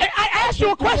experienced. I asked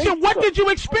you a question. What did you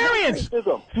experience?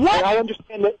 What? And I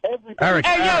understand that everybody... Eric,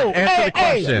 answer the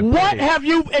question. What have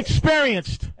you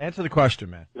experienced? Answer the question,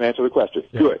 man. Answer the question.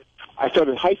 Yeah. Good. I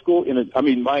started high school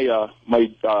my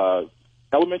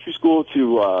elementary school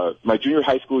to my junior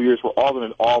high school years were all in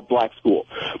an all-black school.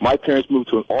 My parents moved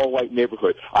to an all-white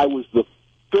neighborhood. I was the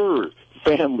third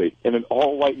family in an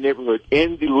all-white neighborhood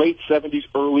in the late 70s,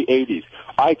 early 80s.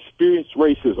 I experienced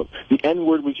racism. The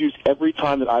N-word was used every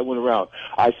time that I went around.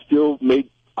 I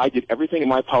did everything in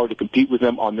my power to compete with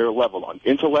them on their level, on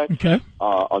intellect,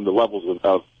 on the levels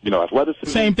of athleticism.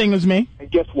 Same thing as me. And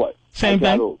guess what? Same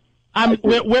thing.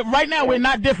 Right now we're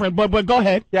not different, but go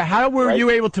ahead. Yeah, how were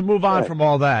you able to move on from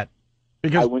all that?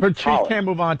 Because Patrice can't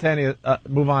move on from any of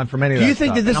that. Do you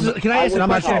think that this is? Can I ask?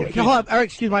 Hold up, Eric.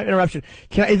 Excuse my interruption.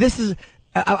 This is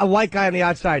a white guy on the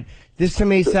outside. This to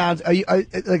me sounds. Are you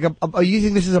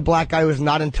think this is a black guy who is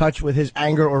not in touch with his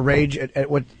anger or rage at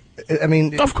what? I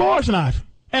mean, of course not.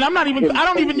 And I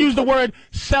don't even use the word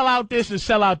sell out this and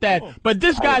sell out that. But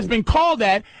this guy's been called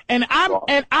that, and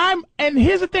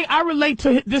here's the thing, I relate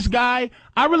to this guy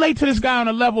on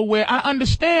a level where I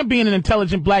understand being an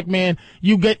intelligent black man,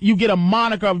 you get a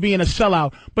moniker of being a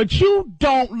sellout. But you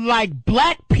don't like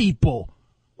black people.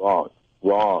 Wrong.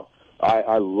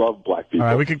 I love black people. All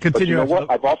right, we can continue. But you know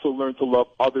what? I've also learned to love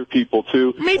other people,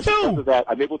 too. Me too. Because of that,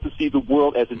 I'm able to see the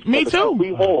world as a complete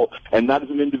whole and not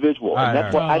as an individual. And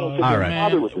that's why I don't think they're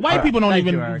bothered with it. White people don't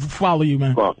even follow you,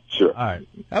 man. Well, sure. All right.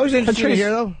 That was interesting to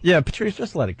hear, though. Yeah, Patrice,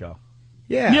 just let it go.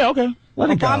 Yeah, okay. Let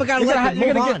it go.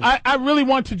 I really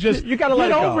want to just you gotta let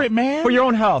get it go. over it, man. For your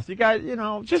own health. You got,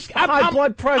 just high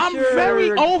blood pressure. I'm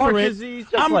very over it.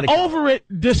 I'm over it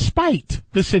despite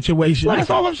the situation. That's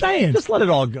all I'm saying. Just let it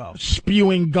all go.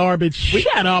 Spewing garbage.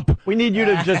 Shut up. We need you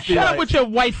to just be Shut up with your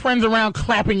white friends around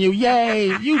clapping you.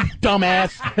 Yay, you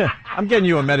dumbass. I'm getting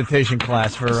you a meditation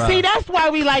class for... See, that's why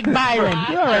we like Byron.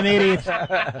 You're an idiot.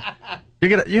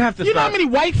 You have to You know how many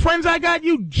white friends I got,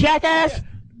 you jackass?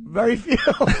 Very few.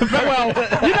 Well, you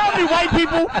know how many white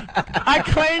people I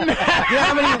claim to have?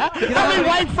 You know how many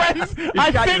white friends I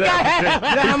think I have?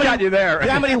 You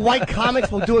know how many white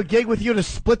comics will do a gig with you to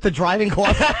split the driving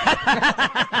costs?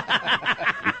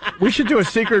 We should do a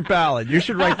secret ballot. You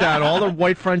should write down all the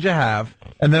white friends you have,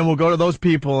 and then we'll go to those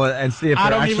people and see if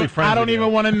they're actually friends. I don't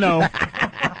even want to know.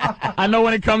 I know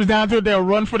when it comes down to it, they'll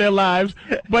run for their lives.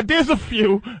 But there's a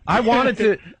few. I wanted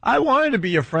to be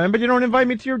your friend, but you don't invite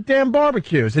me to your damn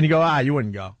barbecues. And you go, you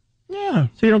wouldn't go. Yeah.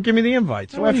 So you don't give me the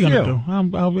invite. So what are you going to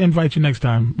do? I'll invite you next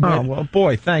time. Oh, well,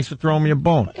 boy, thanks for throwing me a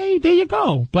bone. Hey, there you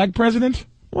go. Black president.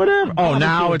 Whatever. Oh,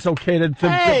 now it's okay to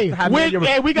have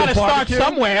we got to start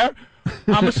somewhere.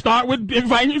 I'm going to start with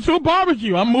inviting you to a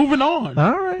barbecue. I'm moving on.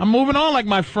 All right. I'm moving on like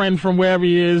my friend from wherever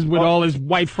he is with all his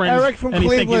white friends. Eric from and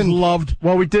Cleveland. He think he's loved.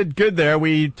 Well, we did good there.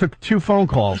 We took 2 phone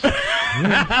calls.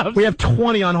 We have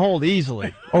 20 on hold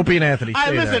easily. Opie and Anthony.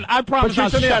 Listen, I promise I'll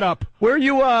shut up. Where are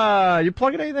you, you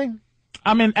plugging anything?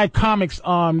 I'm at Comics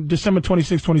December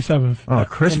 26th, 27th. Oh,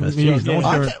 Christmas.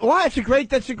 Why?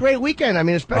 That's a great weekend. I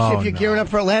mean, especially if you're gearing up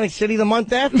for Atlantic City the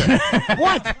month after.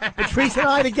 What? Patrice and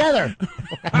I together.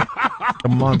 A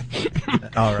month.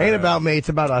 All right. Ain't about me. It's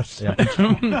about us. Yeah.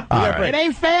 Right. It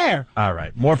ain't fair. All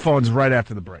right. More phones right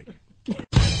after the break.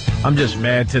 I'm just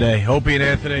mad today. Opie and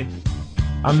Anthony.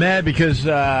 I'm mad because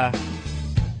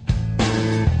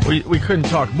we couldn't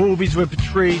talk movies with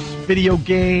Patrice, video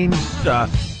games,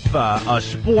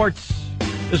 sports,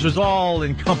 This was all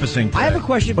encompassing today. I have a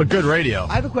question. But good radio.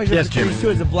 I have a question yes, for Jimmy. Patrice,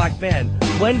 too, as a black man.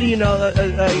 When do you know,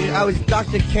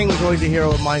 Dr. King was always a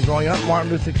hero of mine growing up,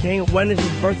 Martin Luther King. When is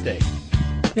his birthday?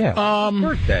 Yeah.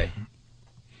 Birthday.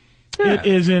 Yeah. It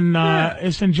is in,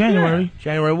 it's in January. Yeah.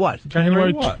 January what?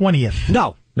 January 20th.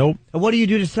 No. Nope. And what do you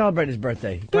do to celebrate his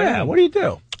birthday? Yeah, what do you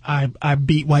do? I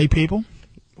beat white people.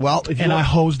 Well, I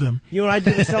hose them. You know what I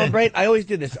do to celebrate? I always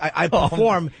do this. I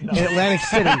perform in Atlantic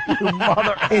City.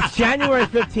 It's January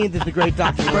 15th is the great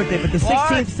doctor's birthday, but the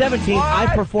 16th, 17th,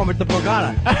 I perform at the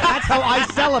Borgata. That's how I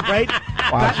celebrate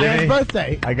Batman's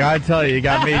birthday. I gotta tell you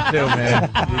got me too, man.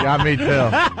 You got me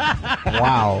too.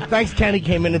 Wow. Thanks, Kenny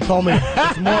came in and told me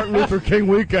it's Martin Luther King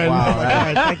weekend. Wow. All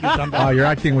right, thank you, somebody. Oh, your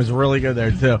acting was really good there,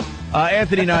 too.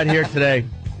 Anthony not here today.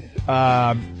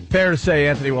 Fair to say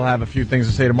Anthony will have a few things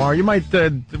to say tomorrow. You might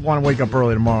want to wake up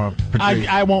early tomorrow.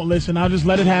 I won't listen. I'll just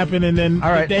let it happen, and then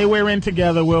the day we're in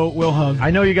together, we'll hug.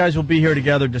 I know you guys will be here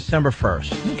together December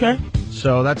 1st. Okay.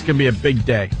 So that's going to be a big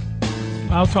day.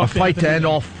 I'll talk a fight to end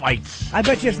all fights. I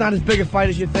bet you it's not as big a fight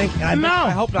as you think. And I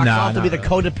hope not I'll have to be the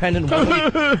codependent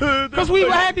woman. Because we've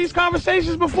had these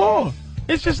conversations before.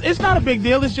 It's not a big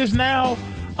deal. It's just now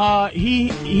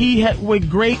with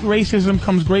great racism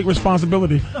comes great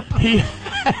responsibility.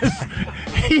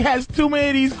 He has too many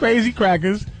of these crazy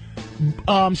crackers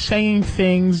saying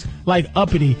things like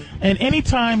uppity. And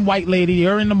anytime, white lady,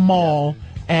 you're in the mall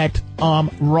at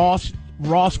Ross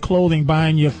Clothing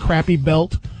buying your crappy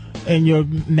belt and your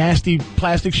nasty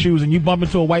plastic shoes, and you bump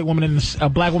into a white woman a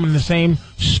black woman in the same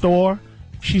store,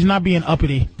 she's not being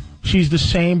uppity. She's the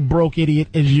same broke idiot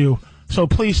as you. So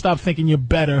please stop thinking you're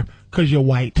better because you're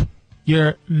white.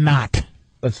 You're not.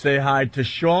 Let's say hi to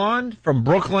Sean from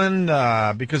Brooklyn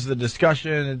because of the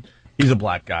discussion. He's a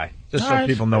black guy. Just so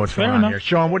people know what's going on here.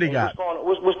 Sean, what do you got?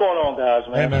 What's going on, guys,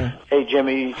 man? Hey, man. Hey,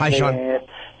 Jimmy. Hi, Sean.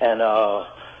 And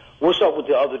what's up with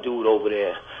the other dude over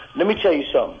there? Let me tell you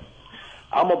something.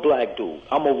 I'm a black dude.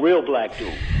 I'm a real black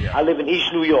dude. Yeah. I live in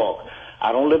East New York.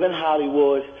 I don't live in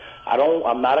Hollywood.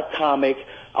 I'm not a comic.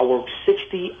 I work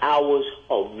 60 hours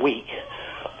a week.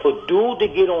 For dude to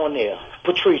get on there,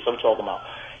 Patrice I'm talking about,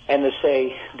 and to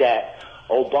say that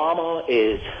Obama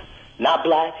is not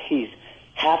black, he's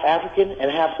half African and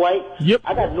half white. Yep.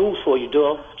 I got news for you,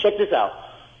 dog. Check this out.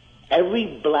 Every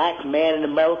black man in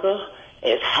America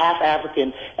is half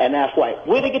African and half white.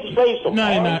 Where they get the slaves from? No,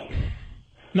 they're not.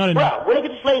 No, they're not. Where they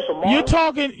get the slaves from, You're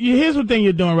talking. Here's the thing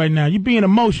you're doing right now. You're being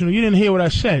emotional. You didn't hear what I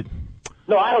said.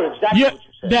 No, I heard exactly what you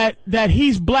said. That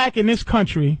he's black in this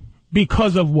country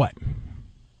because of what?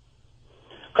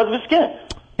 Because of his skin.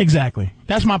 Exactly.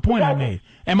 That's my point I made.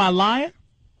 Am I lying?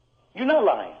 You're not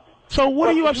lying. So what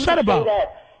are you upset about?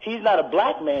 That he's not a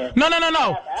black man.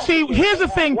 No. See, here's the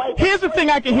thing. Here's the thing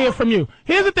I can hear from you.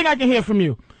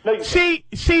 See,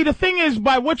 the thing is,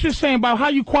 by what you're saying, about how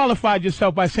you qualified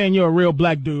yourself by saying you're a real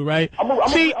black dude, right?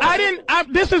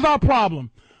 This is our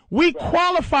problem. We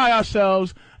qualify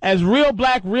ourselves as real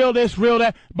black, real this, real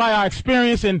that, by our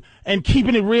experience and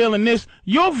keeping it real and this.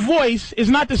 Your voice is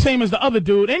not the same as the other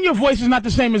dude, and your voice is not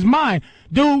the same as mine.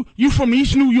 Dude, you from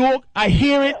East New York. I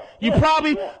hear it. You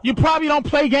probably don't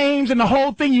play games and the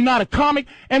whole thing. You're not a comic.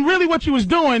 And really what you was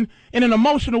doing in an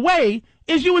emotional way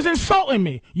is you was insulting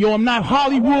me. Yo, I'm not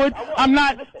Hollywood. I'm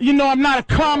not a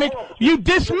comic. You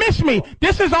dismiss me.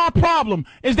 This is our problem,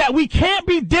 is that we can't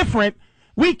be different.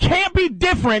 We can't be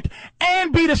different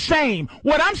and be the same.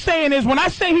 What I'm saying is, when I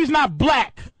say he's not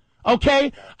black,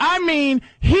 okay, I mean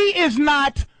he is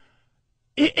not,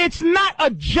 it's not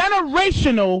a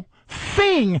generational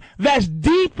thing that's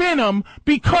deep in him,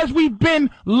 because we've been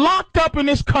locked up in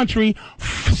this country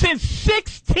since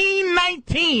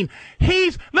 1619.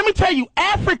 Let me tell you,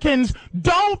 Africans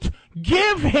don't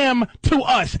give him to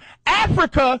us.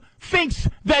 Africa thinks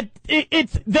that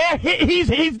he's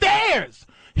theirs.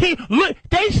 They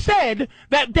said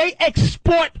that they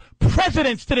export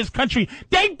presidents to this country.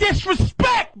 They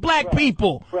disrespect black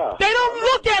people. They don't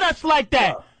look at us like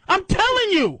that. I'm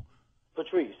telling you.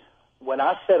 Patrice, when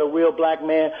I said a real black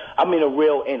man, I mean a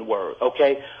real N-word,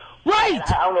 okay? Right.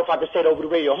 I don't know if I can say it over the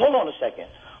radio. Hold on a second.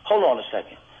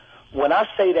 When I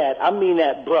say that, I mean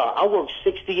that, bruh. I work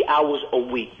 60 hours a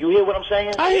week. You hear what I'm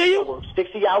saying? I hear you. I work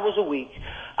 60 hours a week.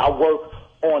 I work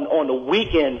on the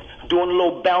weekend doing a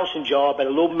little bouncing job at a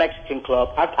little Mexican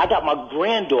club. I got my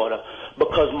granddaughter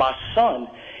because my son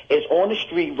is on the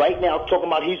street right now talking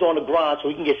about he's on the grind so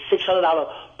he can get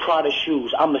 $600 Prada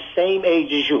shoes. I'm the same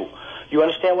age as you. You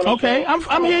understand what I'm saying? Okay,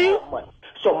 I'm here.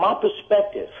 So my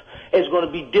perspective is going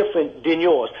to be different than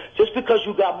yours. Just because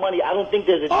you got money, I don't think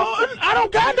there's a difference. I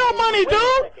don't got no money,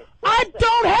 dude. I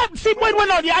don't have. See, wait,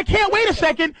 no. I can't wait a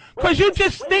second, because you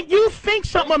think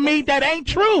something of me that ain't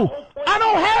true. I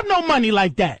don't have no money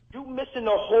like that. You missing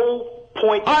the whole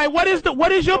point. All right, what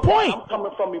is your point? I'm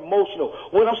coming from emotional.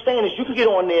 What I'm saying is you can get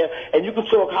on there and you can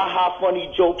talk ha-ha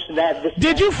funny jokes and that.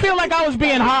 Did you feel like I was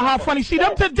being ha-ha funny? See,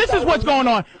 this is what's going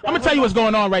on. I'm going to tell you what's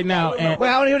going on right now. And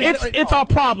it's our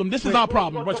problem. This is our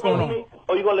problem. What's going on?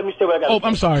 Oh, you going to let me say what I got to say? Oh,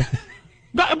 I'm sorry.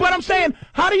 But I'm saying,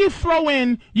 how do you throw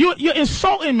in, you're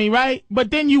insulting me, right?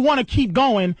 But then you want to keep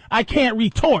going. I can't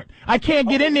retort. I can't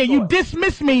get in there. You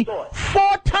dismissed me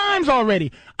 4 times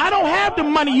already. I don't have the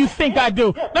money you think I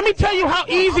do. Let me tell you how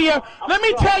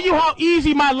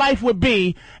easy my life would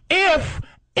be if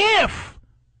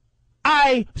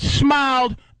I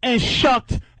smiled and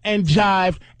shucked and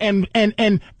jived and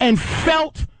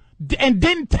felt and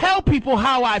didn't tell people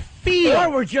how I feel.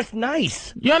 Or we're just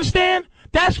nice. You understand?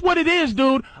 That's what it is,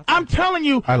 dude. I'm telling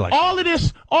you, all of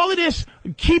this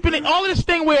keeping it, all of this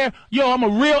thing where, I'm a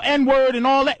real N-word and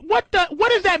all that. What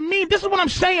does that mean? This is what I'm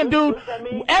saying, dude.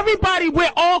 Everybody,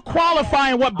 we're all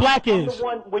qualifying what black is.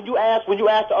 When you ask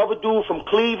the other dude from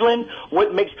Cleveland,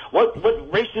 what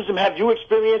racism have you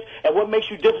experienced and what makes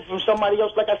you different from somebody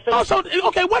else? Like I said. Oh, so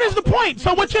okay, what is the point?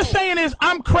 So what you're saying is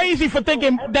I'm crazy for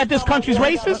thinking that this country's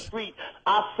racist?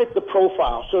 I fit the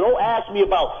profile, so don't ask me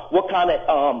about what kind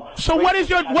of So what is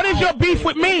your beef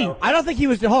with me? I don't think he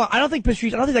was. Hold on. I don't think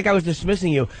Patrice. I don't think that guy was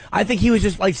dismissing you. I think he was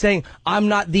just like saying, "I'm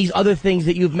not these other things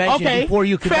that you've mentioned before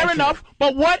you." Fair enough.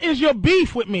 But what is your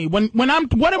beef with me? What am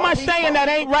I saying that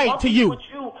ain't right to you?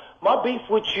 My beef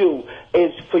with you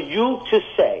is for you to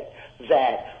say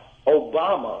that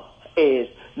Obama is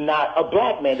not a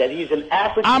black man, that he's an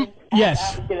African. Yes.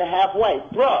 African and half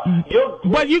white. Bruh,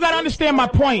 but you got to understand my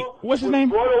point. What's his name?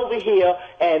 Brought over here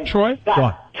and Troy?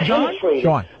 Sean.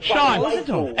 Listen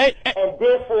to him. And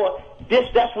therefore,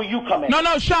 that's where you come in.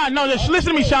 No, Sean. No,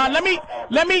 listen to me, Sean. Let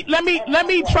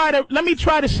me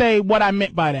try to say what I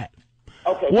meant by that.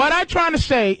 Okay. What I'm trying to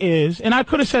say is, and I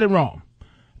could have said it wrong,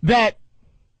 that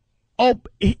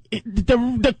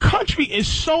the country is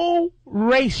so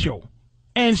racial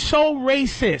and so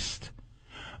racist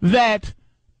that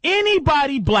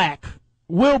anybody black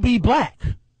will be black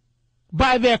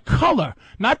by their color,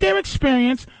 not their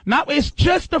experience. It's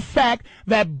just the fact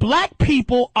that black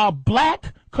people are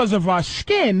black because of our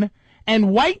skin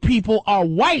and white people are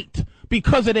white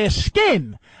because of their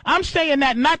skin. I'm saying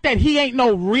that not that he ain't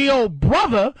no real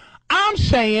brother. I'm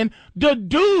saying the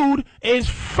dude is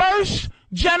first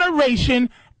generation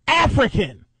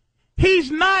African.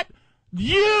 He's not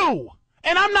you.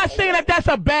 And I'm not saying that that's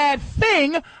a bad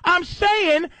thing. I'm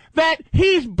saying that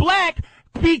he's black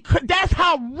because that's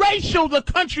how racial the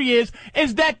country is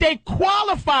that they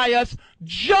qualify us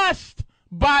just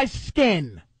by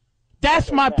skin.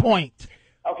 That's my point.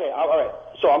 Okay, all right.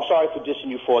 So I'm sorry for dissing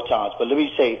you 4 times, but let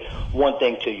me say one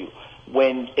thing to you.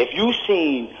 If you've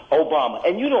seen Obama,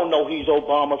 and you don't know he's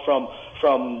Obama from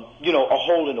a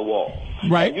hole in the wall.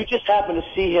 Right. And you just happen to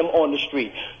see him on the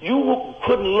street. You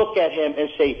couldn't look at him and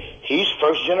say, he's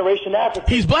first generation African.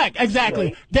 He's black, exactly.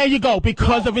 Right. There you go,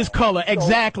 because of his color,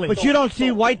 exactly. But you don't see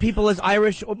white people as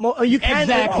Irish. You can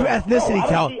through ethnicity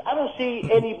tell. I don't see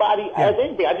anybody as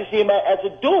anything. I just see him as a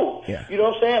dude. Yeah. You know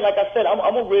what I'm saying? Like I said,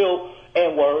 I'm a real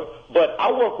N-word, but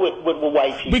I work with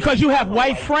white people. Because you have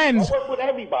white friends. I work with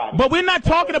everybody. But we're not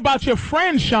talking about your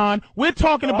friends, Sean. We're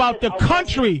talking about the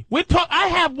country. I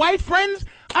have white friends.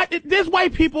 There's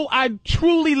white people I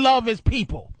truly love as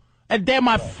people, and they're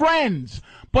my friends.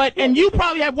 And you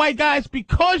probably have white guys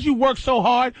because you work so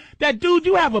hard that, dude,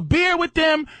 you have a beer with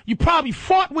them, you probably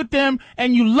fought with them,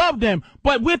 and you love them.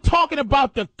 But we're talking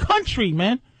about the country,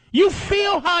 man. You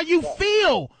feel how you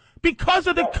feel because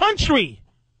of the country.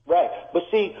 Right. But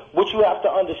see, what you have to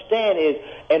understand is,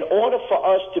 in order for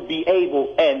us to be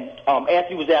able, and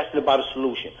Anthony was asking about a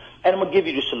solution, and I'm going to give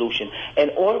you the solution.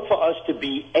 In order for us to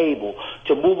be able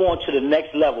to move on to the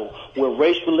next level where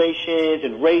race relations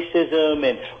and racism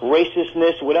and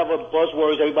racistness, whatever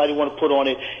buzzwords everybody want to put on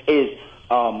it, is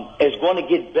going to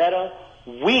get better,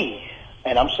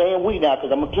 and I'm saying we now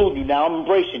because I'm including you, now I'm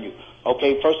embracing you.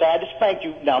 Okay, first I had to spank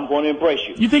you, now I'm going to embrace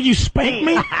you. You think you spanked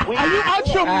me? Are you out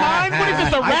your mind? What is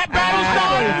this, a rap battle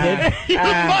song? You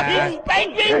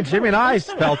spanked me? Yeah, Jimmy and I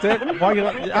felt it.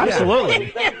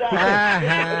 Absolutely.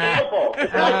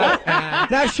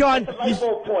 Now, Sean,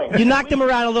 you knocked him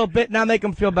around a little bit, now make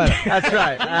him feel better. That's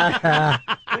right.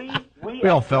 We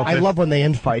all felt it. I love when they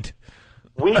infight.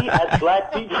 We as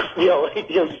black people, you're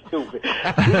stupid. We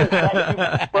as black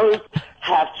people first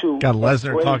have to. Got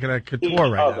Lesnar talking at Couture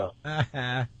right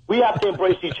now. We have to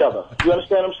embrace each other. You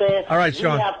understand what I'm saying? All right,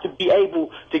 Sean. We have to be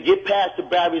able to get past the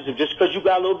barriers of just because you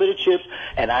got a little bit of chips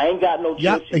and I ain't got no chips.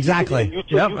 Yep, exactly. You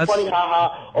funny,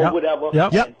 ha-ha, or whatever.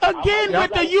 Yep. Again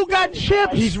with the you got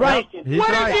chips. He's right. What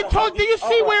is he talking? Do you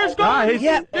see where it's going?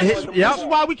 This is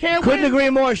why we can't Couldn't win. agree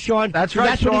more, Sean. That's right,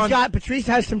 That's what Sean. he's got. Patrice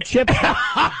has some chips.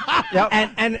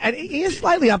 And he is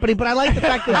slightly uppity, but I like the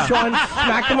fact that Sean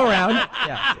smacked him around.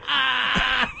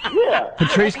 Yeah.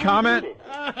 Patrice, comment?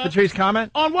 Patrice,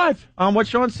 comment? On what? On what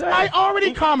Sean said? I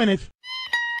already commented.